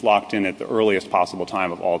offense. It's locked in at the earliest possible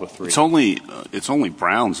time of all the three. It's only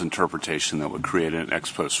Brown's interpretation that would create an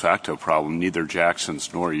ex post facto problem. Neither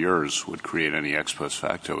Jackson's nor yours would create any ex post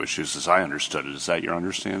facto issues, as I understood it. Is that your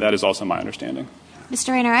understanding? That is also my understanding.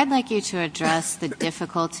 Mr. Rayner, I'd like you to address the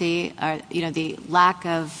difficulty, the lack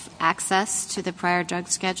of access to the prior drug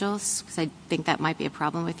schedules, because I think that might be a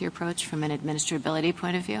problem with your approach from an administrability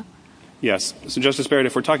point of view. Yes. So, Justice Barrett,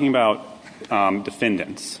 if we're talking about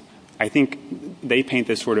defendants, I think they paint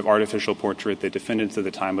this sort of artificial portrait that defendants at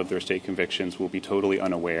the time of their state convictions will be totally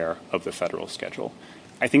unaware of the federal schedule.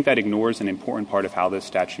 I think that ignores an important part of how this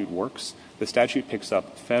statute works. The statute picks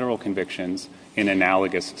up federal convictions in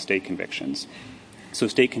analogous state convictions. So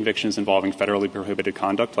state convictions involving federally prohibited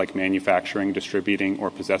conduct like manufacturing, distributing, or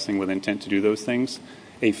possessing with intent to do those things,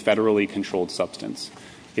 a federally controlled substance.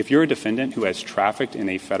 If you're a defendant who has trafficked in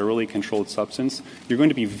a federally controlled substance, you're going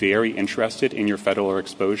to be very interested in your federal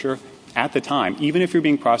exposure at the time, even if you're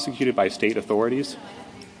being prosecuted by state authorities.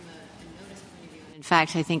 In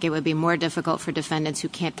fact, I think it would be more difficult for defendants who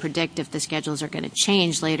can't predict if the schedules are going to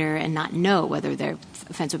change later and not know whether their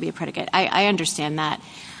offense will be a predicate. I understand that.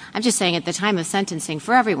 I'm just saying at the time of sentencing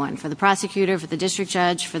for everyone, for the prosecutor, for the district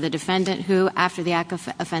judge, for the defendant who, after the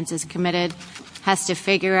offense is committed, has to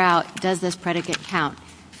figure out, does this predicate count?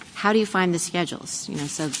 How do you find the schedules?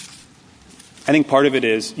 I think part of it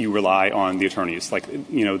is you rely on the attorneys.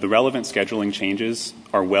 The relevant scheduling changes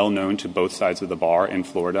are well known to both sides of the bar in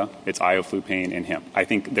Florida. It's ioflupane and hemp. I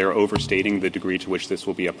think they're overstating the degree to which this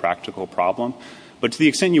will be a practical problem. But to the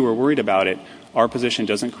extent you were worried about it, our position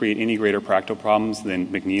doesn't create any greater practical problems than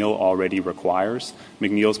McNeil already requires.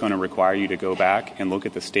 McNeil's going to require you to go back and look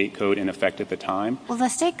at the state code in effect at the time. Well, the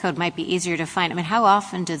state code might be easier to find. I mean, how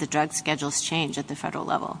often do the drug schedules change at the federal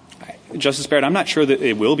level? Justice Barrett, I'm not sure that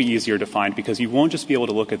it will be easier to find because you won't just be able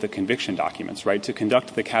to look at the conviction documents, right? To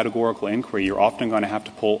conduct the categorical inquiry, you're often going to have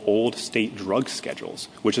to pull old state drug schedules,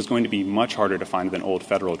 which is going to be much harder to find than old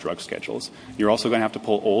federal drug schedules. You're also going to have to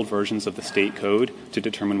pull old versions of the state code to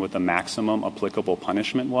determine what the maximum applicable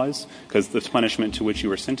punishment was, because the punishment to which you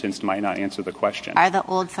were sentenced might not answer the question. Are the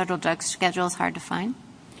old federal drug schedules hard to find?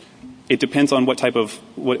 It depends on what type of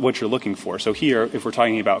what you're looking for. So here, if we're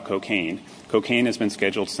talking about cocaine has been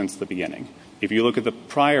scheduled since the beginning. If you look at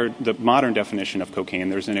the modern definition of cocaine,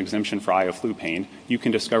 there's an exemption for ioflupane. You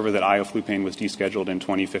can discover that ioflupane was descheduled in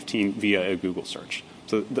 2015 via a Google search.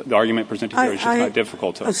 So the argument presented here is just not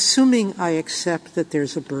difficult to... Assuming I accept that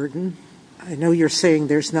there's a burden, I know you're saying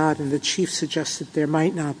there's not, and the Chief suggested there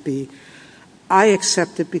might not be. I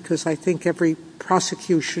accept it because I think every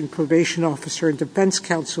prosecution, probation officer, and defense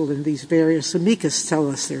counsel in these various amicus tell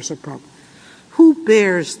us there's a problem. Who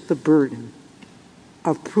bears the burden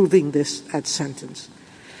of proving this at sentence?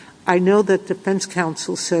 I know that defense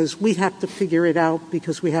counsel says we have to figure it out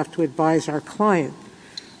because we have to advise our client.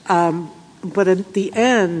 But at the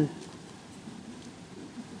end,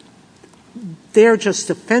 they're just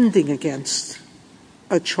defending against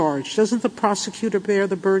a charge. Doesn't the prosecutor bear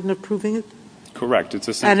the burden of proving it? Correct. It's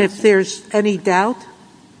a sentence. And if there's any doubt,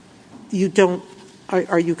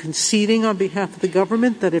 are you conceding on behalf of the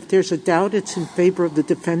government that if there's a doubt, it's in favor of the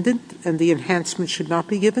defendant and the enhancement should not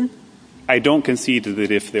be given? I don't concede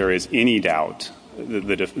that if there is any doubt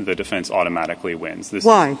the defense automatically wins.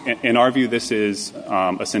 Why? In our view, this is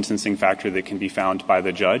a sentencing factor that can be found by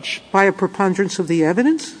the judge. By a preponderance of the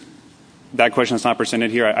evidence? That question is not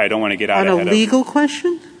presented here. I don't want to get out ahead of... On a legal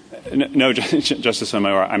question? No, Justice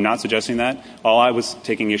Sotomayor, I'm not suggesting that. All I was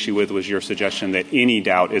taking issue with was your suggestion that any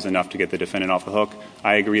doubt is enough to get the defendant off the hook.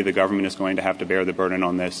 I agree the government is going to have to bear the burden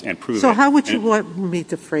on this and prove it. So how would you want me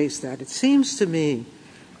to phrase that? It seems to me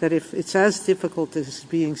that if it's as difficult as is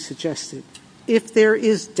being suggested, if there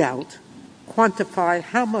is doubt, quantify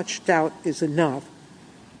how much doubt is enough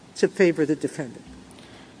to favor the defendant.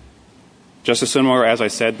 Justice Sotomayor, as I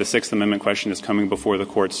said, the Sixth Amendment question is coming before the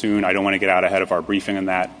court soon. I don't want to get out ahead of our briefing on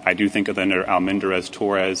that. I do think that under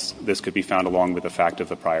Almendarez-Torres, this could be found along with the fact of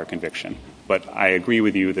the prior conviction. But I agree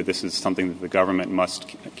with you that this is something that the government must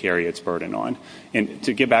carry its burden on. And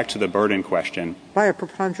to get back to the burden question. By a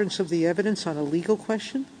preponderance of the evidence on a legal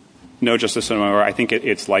question? No, Justice Sotomayor. I think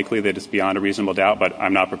it's likely that it's beyond a reasonable doubt, but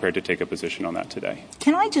I'm not prepared to take a position on that today.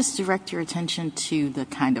 Can I just direct your attention to the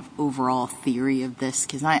kind of overall theory of this?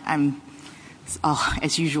 Because I'm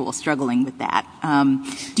as usual, struggling with that.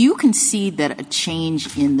 Do you concede that a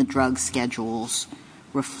change in the drug schedules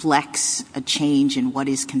reflects a change in what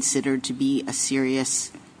is considered to be a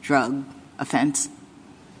serious drug offense?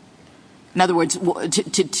 In other words,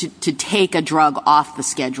 to take a drug off the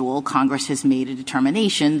schedule, Congress has made a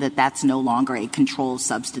determination that that's no longer a controlled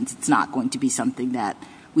substance. It's not going to be something that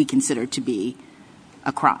we consider to be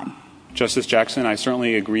a crime. Justice Jackson, I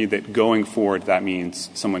certainly agree that going forward, that means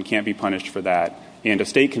someone can't be punished for that. And a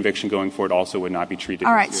state conviction going forward also would not be treated.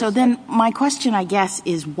 All right. So then my question, I guess,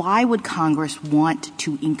 is why would Congress want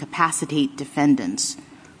to incapacitate defendants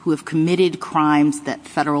who have committed crimes that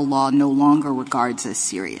federal law no longer regards as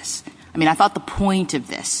serious? I mean, I thought the point of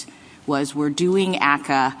this was we're doing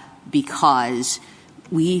ACCA because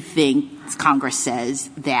we think, as Congress says,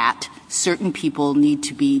 that certain people need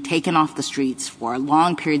to be taken off the streets for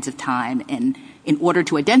long periods of time. And in order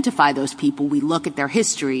to identify those people, we look at their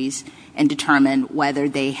histories and determine whether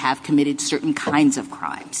they have committed certain kinds of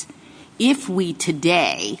crimes. If we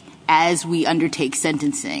today, as we undertake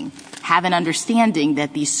sentencing, have an understanding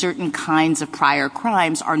that these certain kinds of prior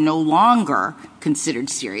crimes are no longer considered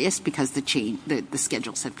serious because the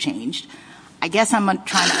schedules have changed, I guess I'm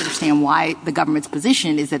trying to understand why the government's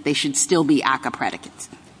position is that they should still be ACCA predicates.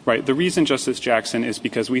 Right. The reason, Justice Jackson, is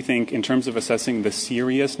because we think in terms of assessing the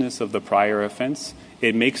seriousness of the prior offense,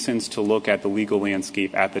 it makes sense to look at the legal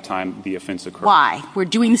landscape at the time the offense occurred. Why? We're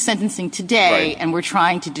doing the sentencing today, right, and we're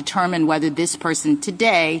trying to determine whether this person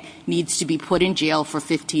today needs to be put in jail for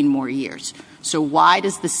 15 more years. So why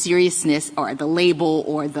does the seriousness or the label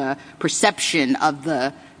or the perception of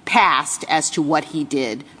the past as to what he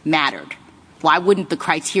did mattered? Why wouldn't the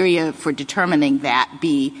criteria for determining that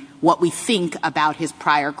be what we think about his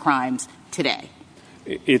prior crimes today?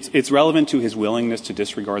 It's relevant to his willingness to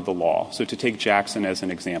disregard the law. So to take Jackson as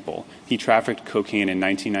an example, he trafficked cocaine in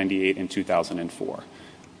 1998 and 2004.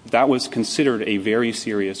 That was considered a very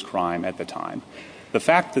serious crime at the time. The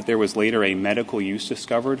fact that there was later a medical use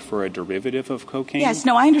discovered for a derivative of cocaine. Yes,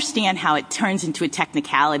 no, I understand how it turns into a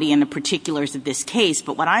technicality and the particulars of this case,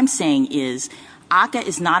 but what I'm saying is ACCA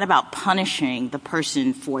is not about punishing the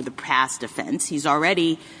person for the past offense. He's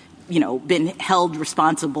already, been held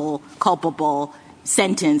responsible, culpable,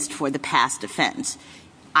 sentenced for the past offense.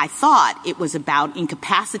 I thought it was about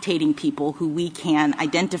incapacitating people who we can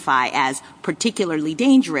identify as particularly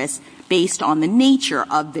dangerous based on the nature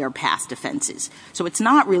of their past offenses. So it's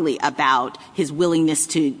not really about his willingness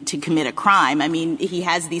to commit a crime. I mean, he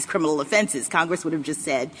has these criminal offenses. Congress would have just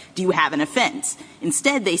said, do you have an offense?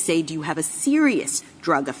 Instead, they say, do you have a serious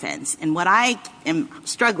drug offense? And what I am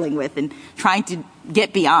struggling with and trying to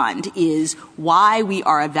get beyond is why we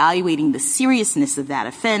are evaluating the seriousness of that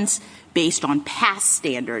offense based on past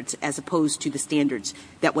standards as opposed to the standards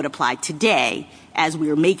that would apply today as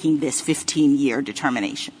we are making this 15-year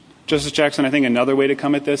determination. Justice Jackson, I think another way to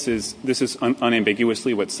come at this is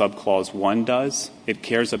unambiguously what Subclause 1 does. It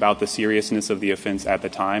cares about the seriousness of the offense at the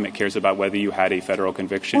time. It cares about whether you had a federal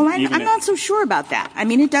conviction. Well, I'm not so sure about that. I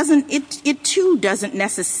mean, it too doesn't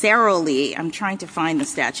necessarily, I'm trying to find the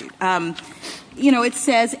statute. It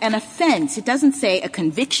says an offense. It doesn't say a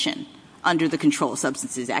conviction under the Controlled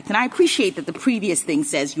Substances Act. And I appreciate that the previous thing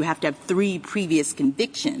says you have to have 3 previous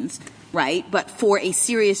convictions, right? But for a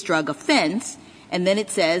serious drug offense, and then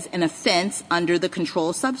it says an offense under the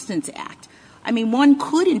Controlled Substance Act. I mean, one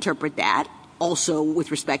could interpret that also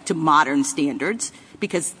with respect to modern standards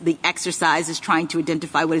because the exercise is trying to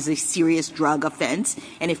identify what is a serious drug offense.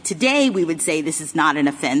 And if today we would say this is not an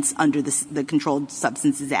offense under the Controlled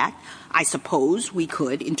Substances Act, I suppose we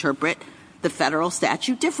could interpret the federal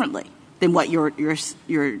statute differently. than what you're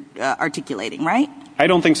articulating, right? I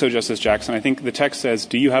don't think so, Justice Jackson. I think the text says,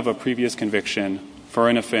 do you have a previous conviction for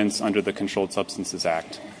an offense under the Controlled Substances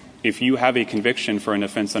Act? If you have a conviction for an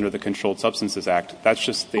offense under the Controlled Substances Act, that's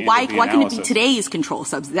just the end of the analysis. Why can it be today's controlled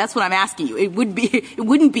substance? That's what I'm asking you. It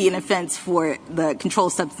wouldn't be an offense for the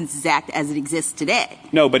Controlled Substances Act as it exists today.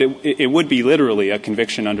 No, but it would be literally a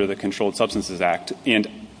conviction under the Controlled Substances Act. And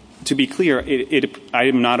to be clear, I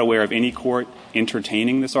am not aware of any court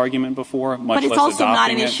entertaining this argument before, much less adopting it. But it's also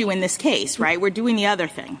not an issue in this case, right? We're doing the other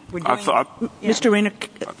thing. Mr. Rayner,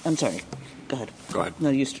 I'm sorry. Go ahead. Go ahead. No,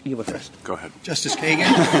 you were first. Go ahead. Justice Kagan?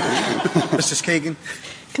 Justice Kagan?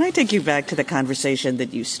 Can I take you back to the conversation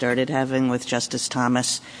that you started having with Justice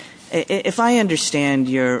Thomas? If I understand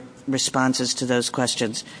your responses to those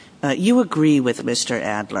questions, you agree with Mr.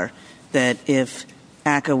 Adler that if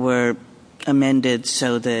ACCA were amended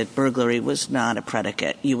so that burglary was not a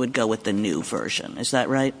predicate, you would go with the new version. Is that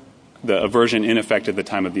right? The version in effect at the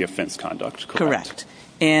time of the offense conduct. Correct.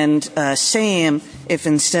 And same if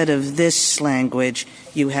instead of this language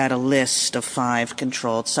you had a list of 5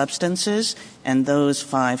 controlled substances and those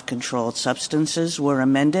 5 controlled substances were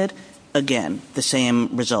amended, again, the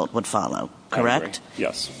same result would follow, correct?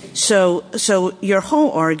 Yes. So your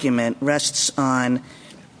whole argument rests on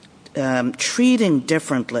treating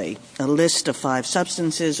differently a list of 5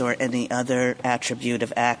 substances or any other attribute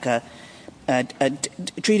of ACCA,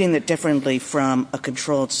 treating it differently from a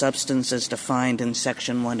controlled substance as defined in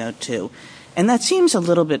Section 102. And that seems a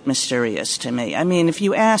little bit mysterious to me. I mean, if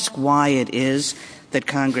you ask why it is that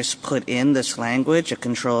Congress put in this language, a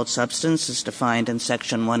controlled substance is defined in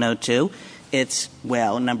Section 102, it's,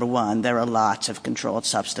 well, number one, there are lots of controlled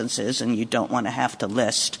substances, and you don't want to have to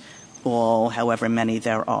list all, however many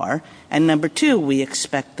there are. And number two, we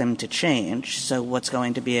expect them to change. So what's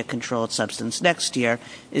going to be a controlled substance next year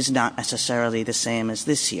is not necessarily the same as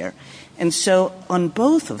this year. And so on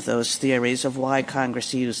both of those theories of why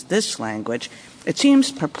Congress used this language, it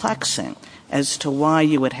seems perplexing as to why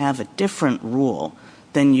you would have a different rule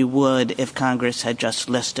than you would if Congress had just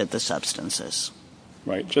listed the substances.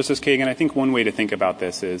 Right. Justice Kagan, I think one way to think about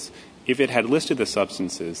this is if it had listed the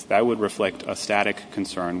substances, that would reflect a static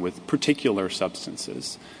concern with particular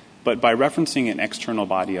substances. But by referencing an external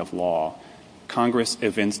body of law, Congress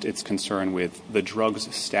evinced its concern with the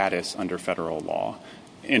drug's status under federal law.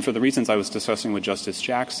 And for the reasons I was discussing with Justice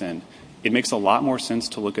Jackson, it makes a lot more sense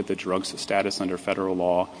to look at the drug's status under federal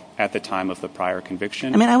law at the time of the prior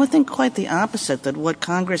conviction. I mean, I would think quite the opposite, that what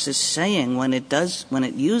Congress is saying when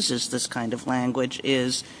it uses this kind of language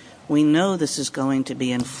is, we know this is going to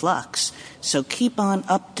be in flux, so keep on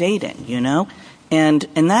updating, you know? And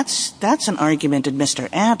that's an argument in Mr.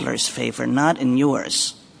 Adler's favor, not in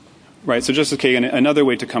yours. Right. So, Justice Kagan, another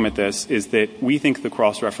way to come at this is that we think the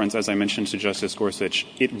cross-reference, as I mentioned to Justice Gorsuch,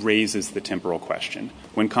 it raises the temporal question.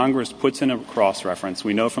 When Congress puts in a cross-reference,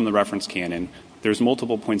 we know from the reference canon there's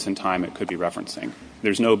multiple points in time it could be referencing.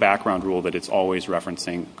 There's no background rule that it's always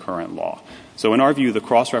referencing current law. So in our view, the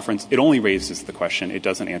cross-reference, it only raises the question. It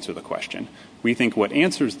doesn't answer the question. We think what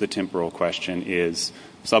answers the temporal question is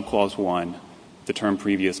subclause 1, the term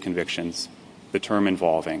previous convictions, the term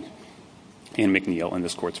involving, and McNeil in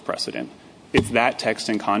this Court's precedent. It's that text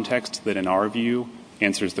and context that, in our view,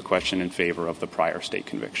 answers the question in favor of the prior state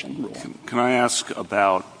conviction rule. Can I ask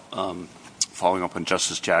about, following up on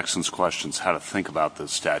Justice Jackson's questions, how to think about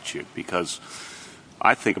this statute? Because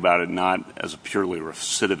I think about it not as a purely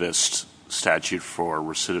recidivist statute for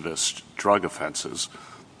recidivist drug offenses,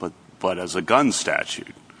 but as a gun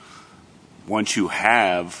statute. Once you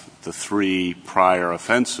have the 3 prior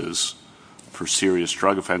offenses for serious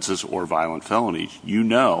drug offenses or violent felonies, you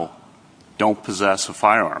know don't possess a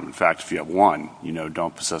firearm. In fact, if you have 1, you know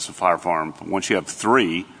don't possess a firearm. But once you have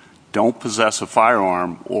 3, don't possess a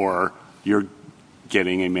firearm or you're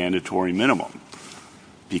getting a mandatory minimum,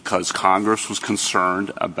 because Congress was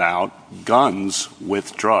concerned about guns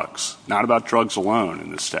with drugs, not about drugs alone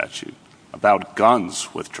in this statute, about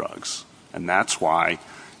guns with drugs. And that's why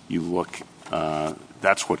you look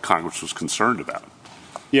that's what Congress was concerned about.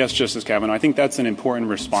 Yes, Justice Kavanaugh. I think that's an important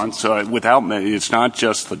response. So it's not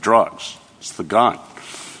just the drugs, it's the gun.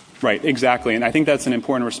 Right, exactly. And I think that's an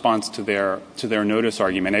important response to their notice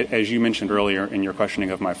argument. As you mentioned earlier in your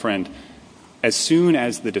questioning of my friend, as soon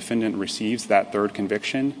as the defendant receives that 3rd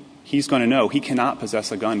conviction, he's going to know he cannot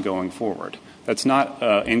possess a gun going forward. That's not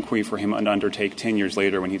an inquiry for him to undertake 10 years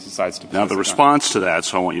later when he decides to possess a gun. Now, the response to that,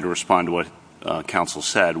 so I want you to respond to what counsel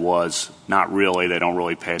said, was not really. They don't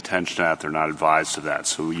really pay attention to that. They're not advised of that.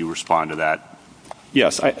 So you respond to that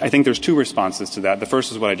Yes, I think there's two responses to that. The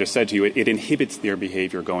first is what I just said to you. It inhibits their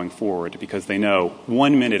behavior going forward because they know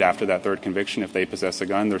 1 minute after that third conviction, if they possess a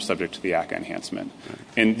gun, they're subject to the ACCA enhancement. Right.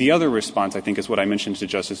 And the other response, I think, is what I mentioned to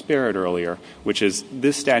Justice Barrett earlier, which is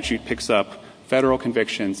this statute picks up federal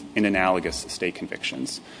convictions and analogous state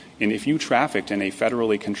convictions. And if you trafficked in a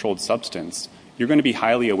federally controlled substance, you're going to be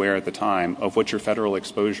highly aware at the time of what your federal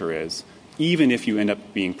exposure is, even if you end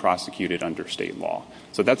up being prosecuted under state law.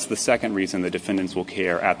 So that's the second reason the defendants will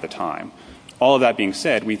care at the time. All of that being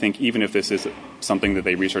said, we think even if this is something that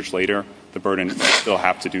they research later, the burden still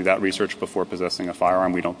have to do that research before possessing a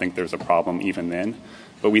firearm. We don't think there's a problem even then.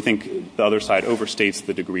 But we think the other side overstates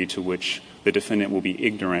the degree to which the defendant will be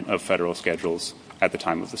ignorant of federal schedules at the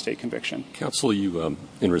time of the state conviction. Counsel, you,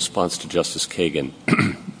 in response to Justice Kagan,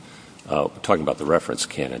 talking about the reference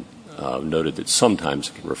canon, noted that sometimes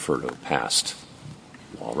it can refer to a past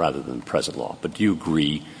law rather than present law. But do you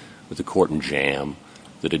agree with the court in Jam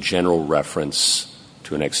that a general reference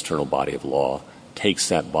to an external body of law takes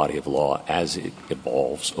that body of law as it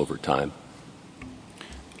evolves over time?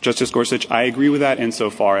 Justice Gorsuch, I agree with that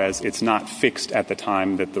insofar as it's not fixed at the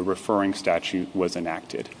time that the referring statute was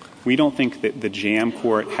enacted. We don't think that the Jam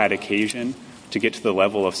court had occasion to get to the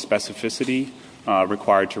level of specificity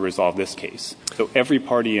required to resolve this case. So every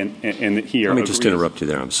party in here Let me just interrupt you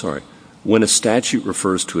there. I'm sorry. When a statute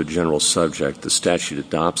refers to a general subject, the statute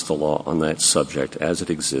adopts the law on that subject as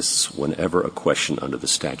it exists whenever a question under the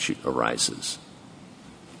statute arises.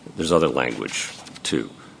 There's other language, too.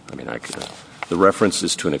 The reference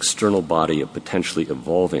is to an external body of potentially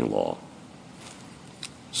evolving law.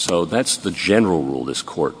 So that's the general rule this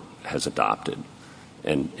court has adopted.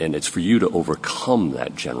 And it's for you to overcome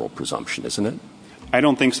that general presumption, isn't it? I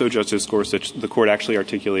don't think so, Justice Gorsuch. The court actually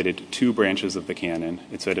articulated two branches of the canon.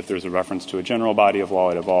 It said if there's a reference to a general body of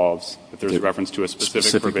law, it evolves. If there's a reference to a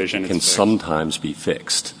specific provision, it can sometimes be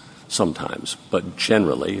fixed. Sometimes. But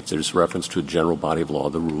generally, if there's reference to a general body of law,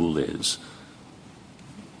 the rule is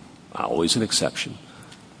always an exception,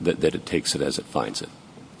 that it takes it as it finds it.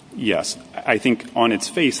 Yes. I think on its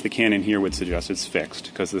face, the canon here would suggest it's fixed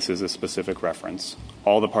because this is a specific reference.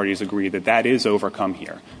 All the parties agree that that is overcome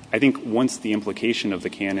here. I think once the implication of the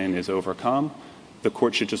canon is overcome, the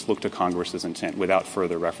court should just look to Congress's intent without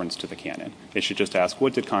further reference to the canon. It should just ask,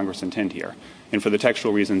 what did Congress intend here? And for the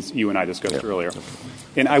textual reasons you and I discussed earlier.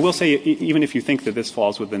 And I will say, even if you think that this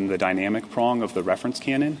falls within the dynamic prong of the reference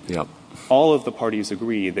canon, all of the parties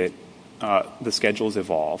agree that the schedules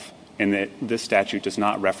evolve and that this statute does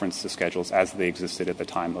not reference the schedules as they existed at the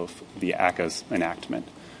time of the ACCA's enactment.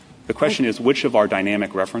 The question is, which of our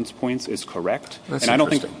dynamic reference points is correct? That's and I don't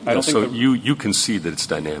think you concede that it's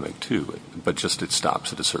dynamic too, but just it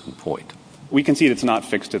stops at a certain point. We concede it's not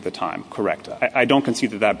fixed at the time. Correct. I don't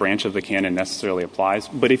concede that branch of the canon necessarily applies.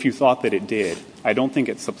 But if you thought that it did, I don't think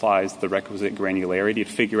it supplies the requisite granularity to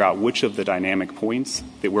figure out which of the dynamic points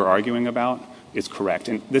that we're arguing about is correct.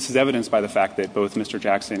 And this is evidenced by the fact that both Mr.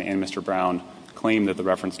 Jackson and Mr. Brown claim that the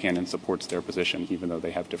reference canon supports their position, even though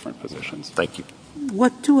they have different positions. Thank you.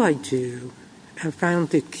 What do I do? I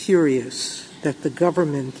found it curious that the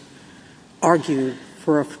government argued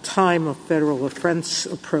for a time of federal offense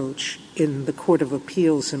approach in the Court of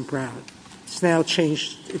Appeals in Brown. It's now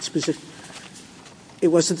changed its position. It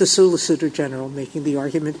wasn't the Solicitor General making the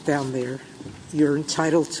argument down there. You're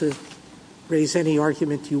entitled to raise any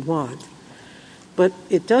argument you want. But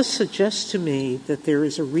it does suggest to me that there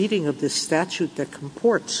is a reading of this statute that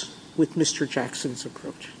comports with Mr. Jackson's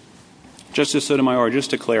approach. Justice Sotomayor, just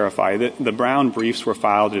to clarify, the Brown briefs were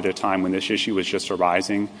filed at a time when this issue was just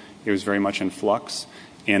arising. It was very much in flux.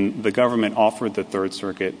 And the government offered the Third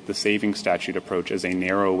Circuit the saving statute approach as a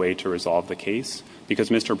narrow way to resolve the case because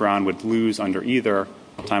Mr. Brown would lose under either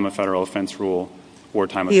time of federal offense rule or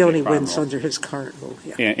time of state crime rule. He only wins under his current rule,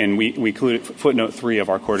 And we included footnote 3 of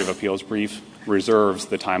our Court of Appeals brief reserves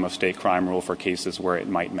the time of state crime rule for cases where it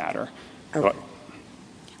might matter. Okay.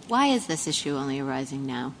 Why is this issue only arising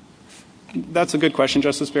now? That's a good question,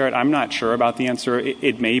 Justice Barrett. I'm not sure about the answer.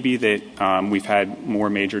 It may be that we've had more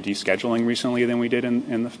major descheduling recently than we did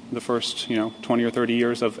in the first 20 or 30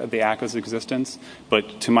 years of the ACCA's existence.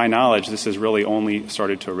 But to my knowledge, this has really only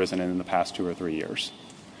started to arisen in the past 2 or 3 years.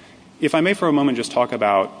 If I may for a moment just talk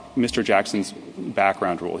about Mr. Jackson's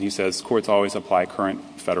background rule. He says courts always apply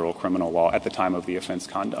current federal criminal law at the time of the offense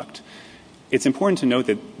conduct. It's important to note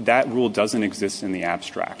that that rule doesn't exist in the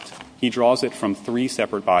abstract. He draws it from 3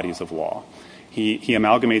 separate bodies of law. He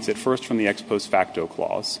amalgamates it first from the ex post facto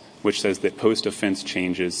clause, which says that post-offense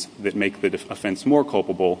changes that make the offense more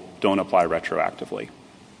culpable don't apply retroactively.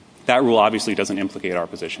 That rule obviously doesn't implicate our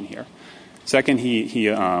position here. Second, he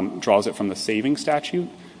draws it from the saving statute,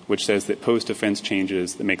 which says that post-offense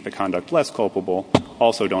changes that make the conduct less culpable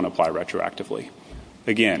also don't apply retroactively.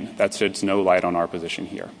 Again, that sheds no light on our position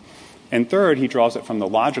here. And third, he draws it from the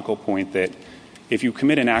logical point that if you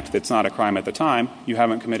commit an act that's not a crime at the time, you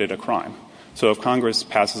haven't committed a crime. So if Congress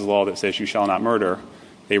passes a law that says you shall not murder,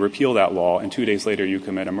 they repeal that law, and 2 days later you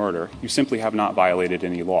commit a murder, you simply have not violated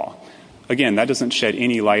any law. Again, that doesn't shed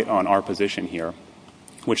any light on our position here,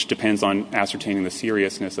 which depends on ascertaining the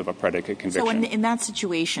seriousness of a predicate conviction. So in that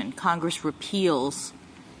situation, Congress repeals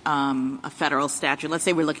a federal statute. Let's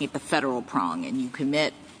say we're looking at the federal prong, and you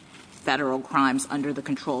commit federal crimes under the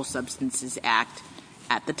Controlled Substances Act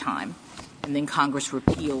at the time, and then Congress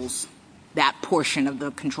repeals that portion of the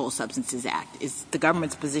Controlled Substances Act. Is the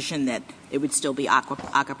government's position that it would still be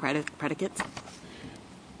ACCA predicates?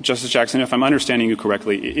 Justice Jackson, if I'm understanding you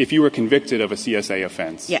correctly, if you were convicted of a CSA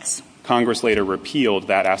offense, yes, Congress later repealed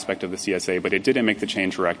that aspect of the CSA, but it didn't make the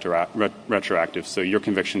change retroactive, so your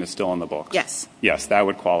conviction is still in the books. Yes. Yes, that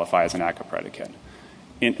would qualify as an ACCA predicate.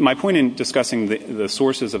 And my point in discussing the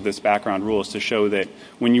sources of this background rule is to show that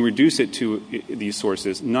when you reduce it to these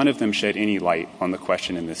sources, none of them shed any light on the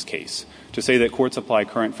question in this case. To say that courts apply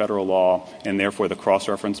current federal law and therefore the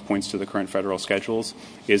cross-reference points to the current federal schedules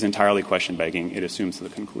is entirely question-begging. It assumes the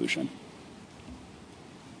conclusion.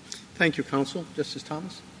 Thank you, counsel. Justice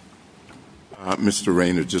Thomas? Mr.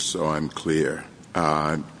 Rayner, just so I'm clear,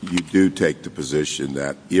 you do take the position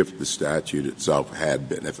that if the statute itself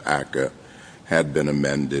if ACCA had been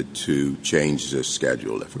amended to change this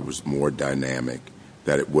schedule, if it was more dynamic,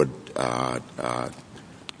 that it would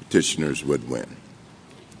petitioners would win.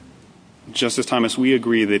 Justice Thomas, we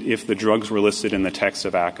agree that if the drugs were listed in the text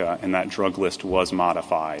of ACCA and that drug list was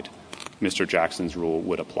modified, Mr. Jackson's rule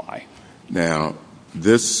would apply. Now,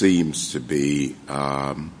 this seems to be,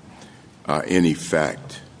 in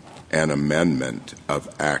effect, an amendment of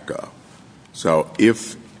ACCA. So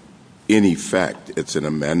if, in effect, it's an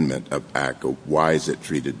amendment of ACCA, why is it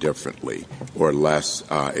treated differently or less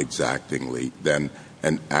exactingly than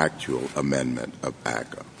an actual amendment of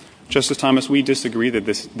ACCA? Justice Thomas, we disagree that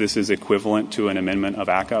this is equivalent to an amendment of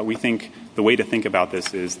ACCA. We think the way to think about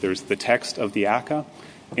this is there's the text of the ACCA,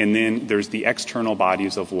 and then there's the external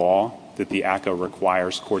bodies of law that the ACCA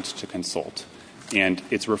requires courts to consult. And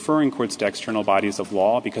it's referring courts to external bodies of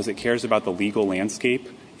law because it cares about the legal landscape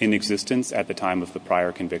in existence at the time of the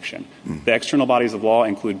prior conviction. The external bodies of law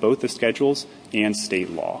include both the schedules and state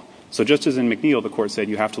law. So just as in McNeil, the court said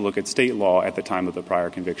you have to look at state law at the time of the prior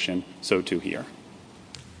conviction, so too here.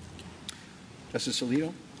 Justice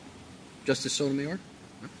Alito? Justice Sotomayor?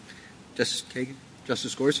 Justice Kagan?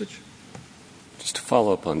 Justice Gorsuch? Just to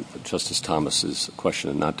follow up on Justice Thomas's question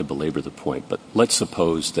and not to belabor the point, but let's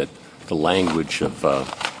suppose that the language of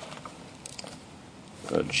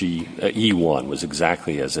E1 was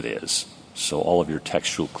exactly as it is. So all of your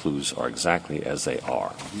textual clues are exactly as they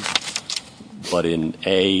are. But in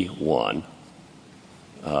A1,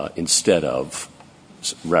 instead of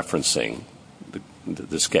referencing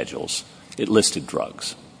the schedules, it listed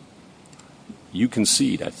drugs. You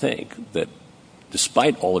concede, I think, that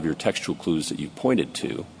despite all of your textual clues that you pointed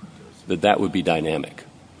to, that would be dynamic.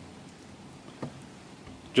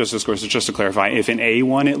 Justice Gorsuch, just to clarify, if in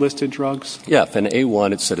A1 it listed drugs? Yeah, if in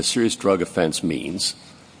A1 it said a serious drug offense means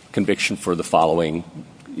conviction for the following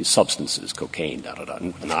substances, cocaine,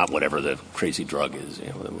 not whatever the crazy drug is,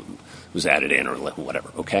 was added in or whatever,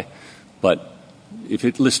 okay? But if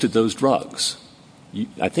it listed those drugs,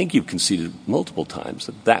 I think you've conceded multiple times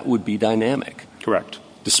that would be dynamic. Correct.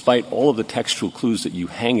 Despite all of the textual clues that you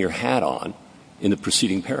hang your hat on in the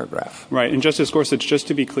preceding paragraph. Right. And Justice Gorsuch, just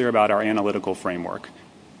to be clear about our analytical framework,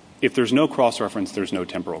 if there's no cross-reference, there's no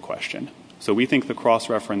temporal question. So we think the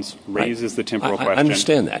cross-reference raises the temporal question. I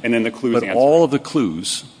understand that. And then the clues but answer. All of the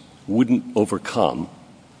clues wouldn't overcome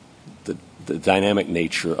the dynamic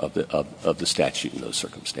nature of the statute in those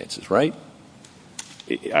circumstances, right?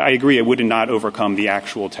 I agree. It would not overcome the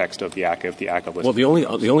actual text of the ACCA if the ACCA listed.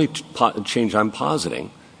 Well, the only change I'm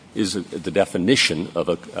positing is the definition of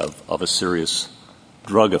a serious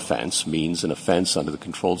drug offense means an offense under the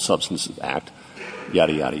Controlled Substances Act,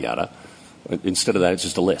 yada, yada, yada. Instead of that, it's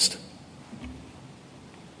just a list.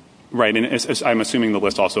 Right. And I'm assuming the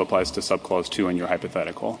list also applies to subclause 2 in your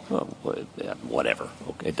hypothetical. Well, whatever.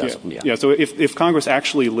 Okay, it doesn't. Yeah. Yeah. So if Congress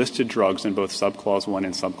actually listed drugs in both subclause 1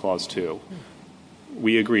 and subclause 2,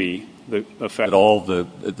 we agree the effect. That all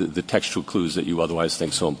the textual clues that you otherwise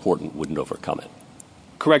think so important wouldn't overcome it.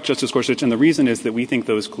 Correct, Justice Gorsuch. And the reason is that we think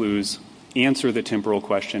those clues answer the temporal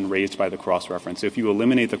question raised by the cross-reference. If you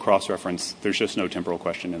eliminate the cross-reference, there's just no temporal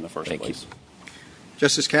question in the first place. You.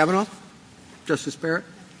 Justice Kavanaugh? Justice Barrett?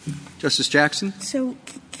 Justice Jackson? So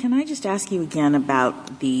can I just ask you again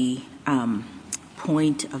about the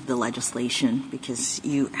point of the legislation, because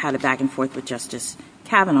you had a back and forth with Justice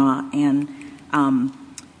Kavanaugh, and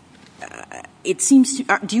it seems to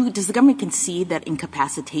does the government concede that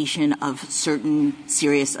incapacitation of certain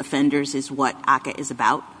serious offenders is what ACCA is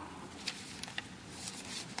about?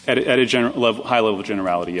 At a high level of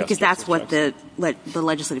generality, yes. Because that's what the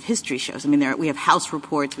legislative history shows. I mean, we have House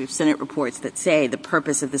reports, we have Senate reports that say the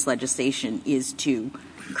purpose of this legislation is to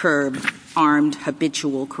curb armed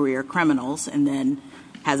habitual career criminals, and then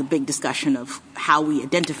has a big discussion of how we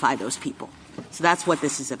identify those people. So that's what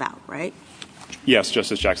this is about, right? Yes,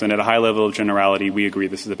 Justice Jackson. At a high level of generality, we agree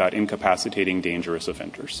this is about incapacitating dangerous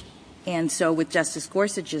offenders. And so with Justice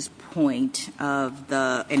Gorsuch's point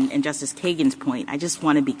and Justice Kagan's point, I just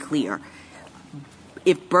want to be clear.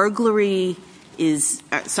 If burglary is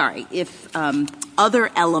if other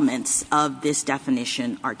elements of this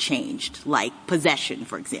definition are changed, like possession,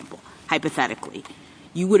 for example, hypothetically,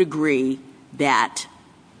 you would agree that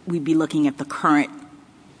we'd be looking at the current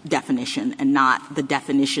definition and not the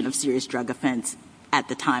definition of serious drug offense at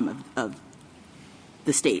the time of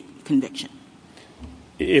the state conviction.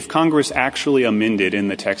 If Congress actually amended in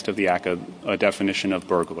the text of the ACCA a definition of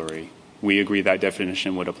burglary, we agree that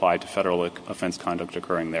definition would apply to federal offense conduct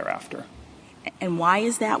occurring thereafter. And why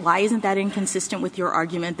is that? Why isn't that inconsistent with your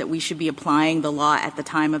argument that we should be applying the law at the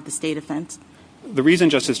time of the state offense? The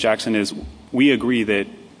reason, Justice Jackson, is we agree that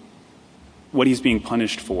what he's being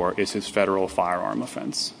punished for is his federal firearm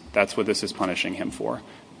offense. That's what this is punishing him for.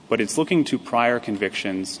 But it's looking to prior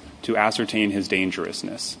convictions to ascertain his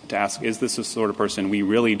dangerousness, to ask, is this the sort of person we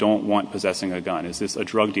really don't want possessing a gun? Is this a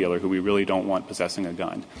drug dealer who we really don't want possessing a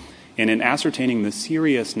gun? And in ascertaining the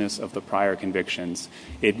seriousness of the prior convictions,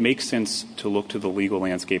 it makes sense to look to the legal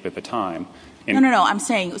landscape at the time. No. I'm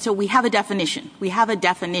saying, so we have a definition. We have a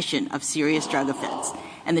definition of serious drug offense.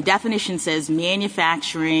 And the definition says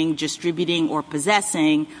manufacturing, distributing, or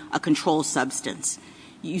possessing a controlled substance.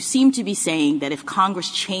 You seem to be saying that if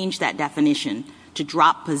Congress changed that definition to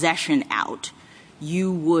drop possession out,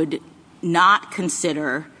 you would not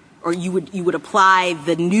consider, or you would apply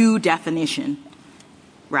the new definition,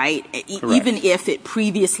 right? Even if it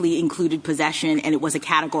previously included possession and it was a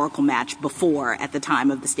categorical match before at the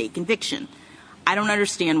time of the state conviction. I don't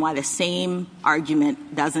understand why the same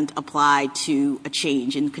argument doesn't apply to a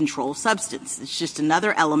change in controlled substance. It's just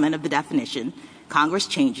another element of the definition. Congress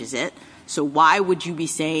changes it. So why would you be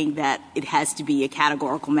saying that it has to be a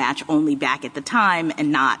categorical match only back at the time and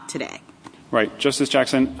not today? Right. Justice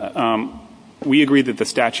Jackson, we agree that the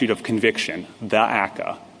statute of conviction, the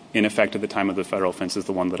ACCA, in effect at the time of the federal offense is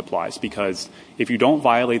the one that applies. Because if you don't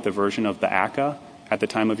violate the version of the ACCA at the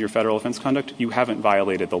time of your federal offense conduct, you haven't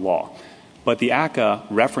violated the law. But the ACCA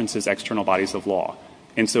references external bodies of law.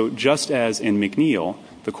 And so just as in McNeil,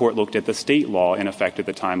 the court looked at the state law in effect at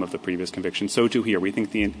the time of the previous conviction, so too here. We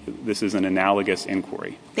think this is an analogous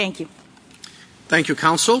inquiry. Thank you. Thank you,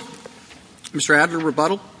 counsel. Mr. Adler,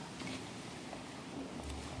 rebuttal.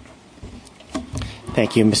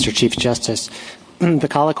 Thank you, Mr. Chief Justice. The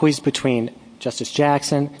colloquies between Justice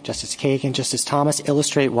Jackson, Justice Kagan, Justice Thomas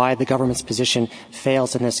illustrate why the government's position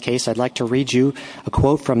fails in this case. I'd like to read you a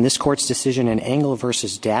quote from this court's decision in Engle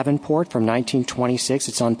versus Davenport from 1926.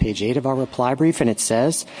 It's on page 8 of our reply brief, and it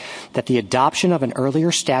says that the adoption of an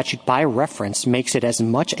earlier statute by reference makes it as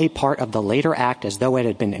much a part of the later act as though it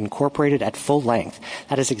had been incorporated at full length.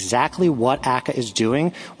 That is exactly what ACCA is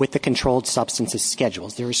doing with the controlled substances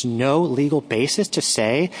schedules. There is no legal basis to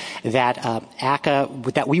say that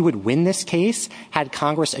ACCA, that we would win this case had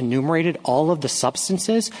Congress enumerated all of the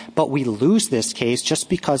substances, but we lose this case just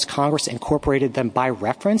because Congress incorporated them by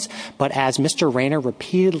reference. But as Mr. Rayner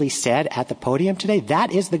repeatedly said at the podium today,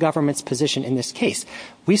 that is the government's position in this case.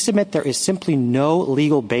 We submit there is simply no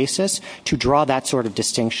legal basis to draw that sort of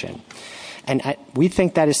distinction. And we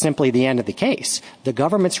think that is simply the end of the case. The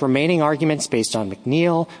government's remaining arguments based on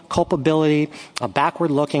McNeil, culpability,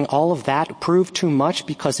 backward-looking, all of that prove too much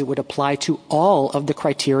because it would apply to all of the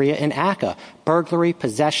criteria in ACCA, burglary,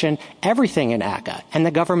 possession, everything in ACCA. And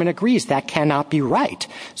the government agrees that cannot be right.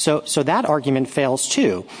 So that argument fails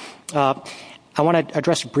too. I want to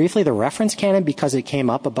address briefly the reference canon because it came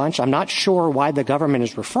up a bunch. I'm not sure why the government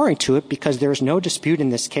is referring to it because there is no dispute in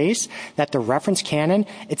this case that the reference canon,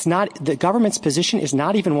 the government's position is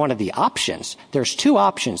not even one of the options. There's two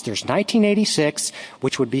options. There's 1986,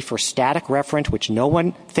 which would be for static reference, which no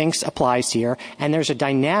one thinks applies here. And there's a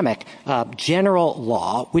dynamic general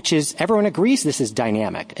law, which is everyone agrees this is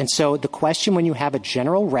dynamic. And so the question when you have a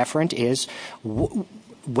general referent is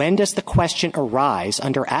when does the question arise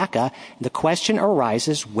under ACCA? The question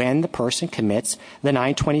arises when the person commits the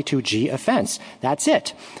 922G offense. That's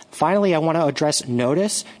it. Finally, I want to address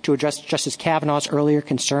notice to address Justice Kavanaugh's earlier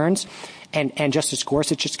concerns and Justice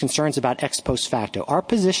Gorsuch's concerns about ex post facto. Our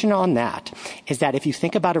position on that is that if you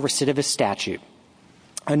think about a recidivist statute,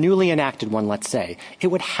 a newly enacted one, let's say, it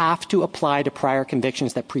would have to apply to prior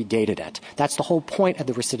convictions that predated it. That's the whole point of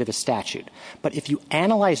the recidivist statute. But if you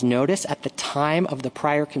analyze notice at the time of the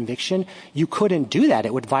prior conviction, you couldn't do that.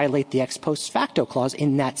 It would violate the ex post facto clause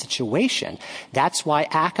in that situation. That's why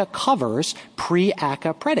ACCA covers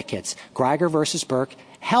pre-ACCA predicates. Greiger versus Burke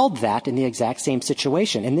held that in the exact same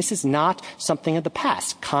situation. And this is not something of the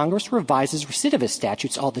past. Congress revises recidivist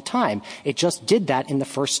statutes all the time. It just did that in the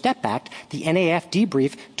First Step Act. The NAF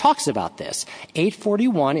debrief talks about this.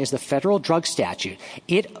 841 is the federal drug statute.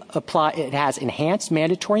 It has enhanced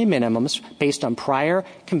mandatory minimums based on prior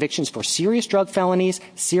convictions for serious drug felonies,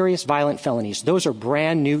 serious violent felonies. Those are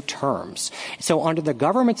brand new terms. So under the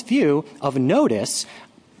government's view of notice,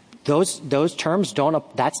 those terms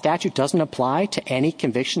that statute doesn't apply to any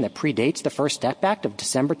conviction that predates the First Step Act of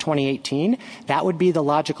December 2018. That would be the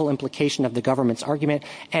logical implication of the government's argument,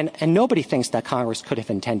 and nobody thinks that Congress could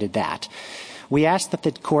have intended that. We ask that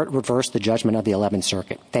the court reverse the judgment of the 11th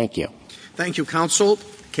Circuit. Thank you. Thank you, counsel.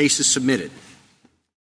 Case is submitted.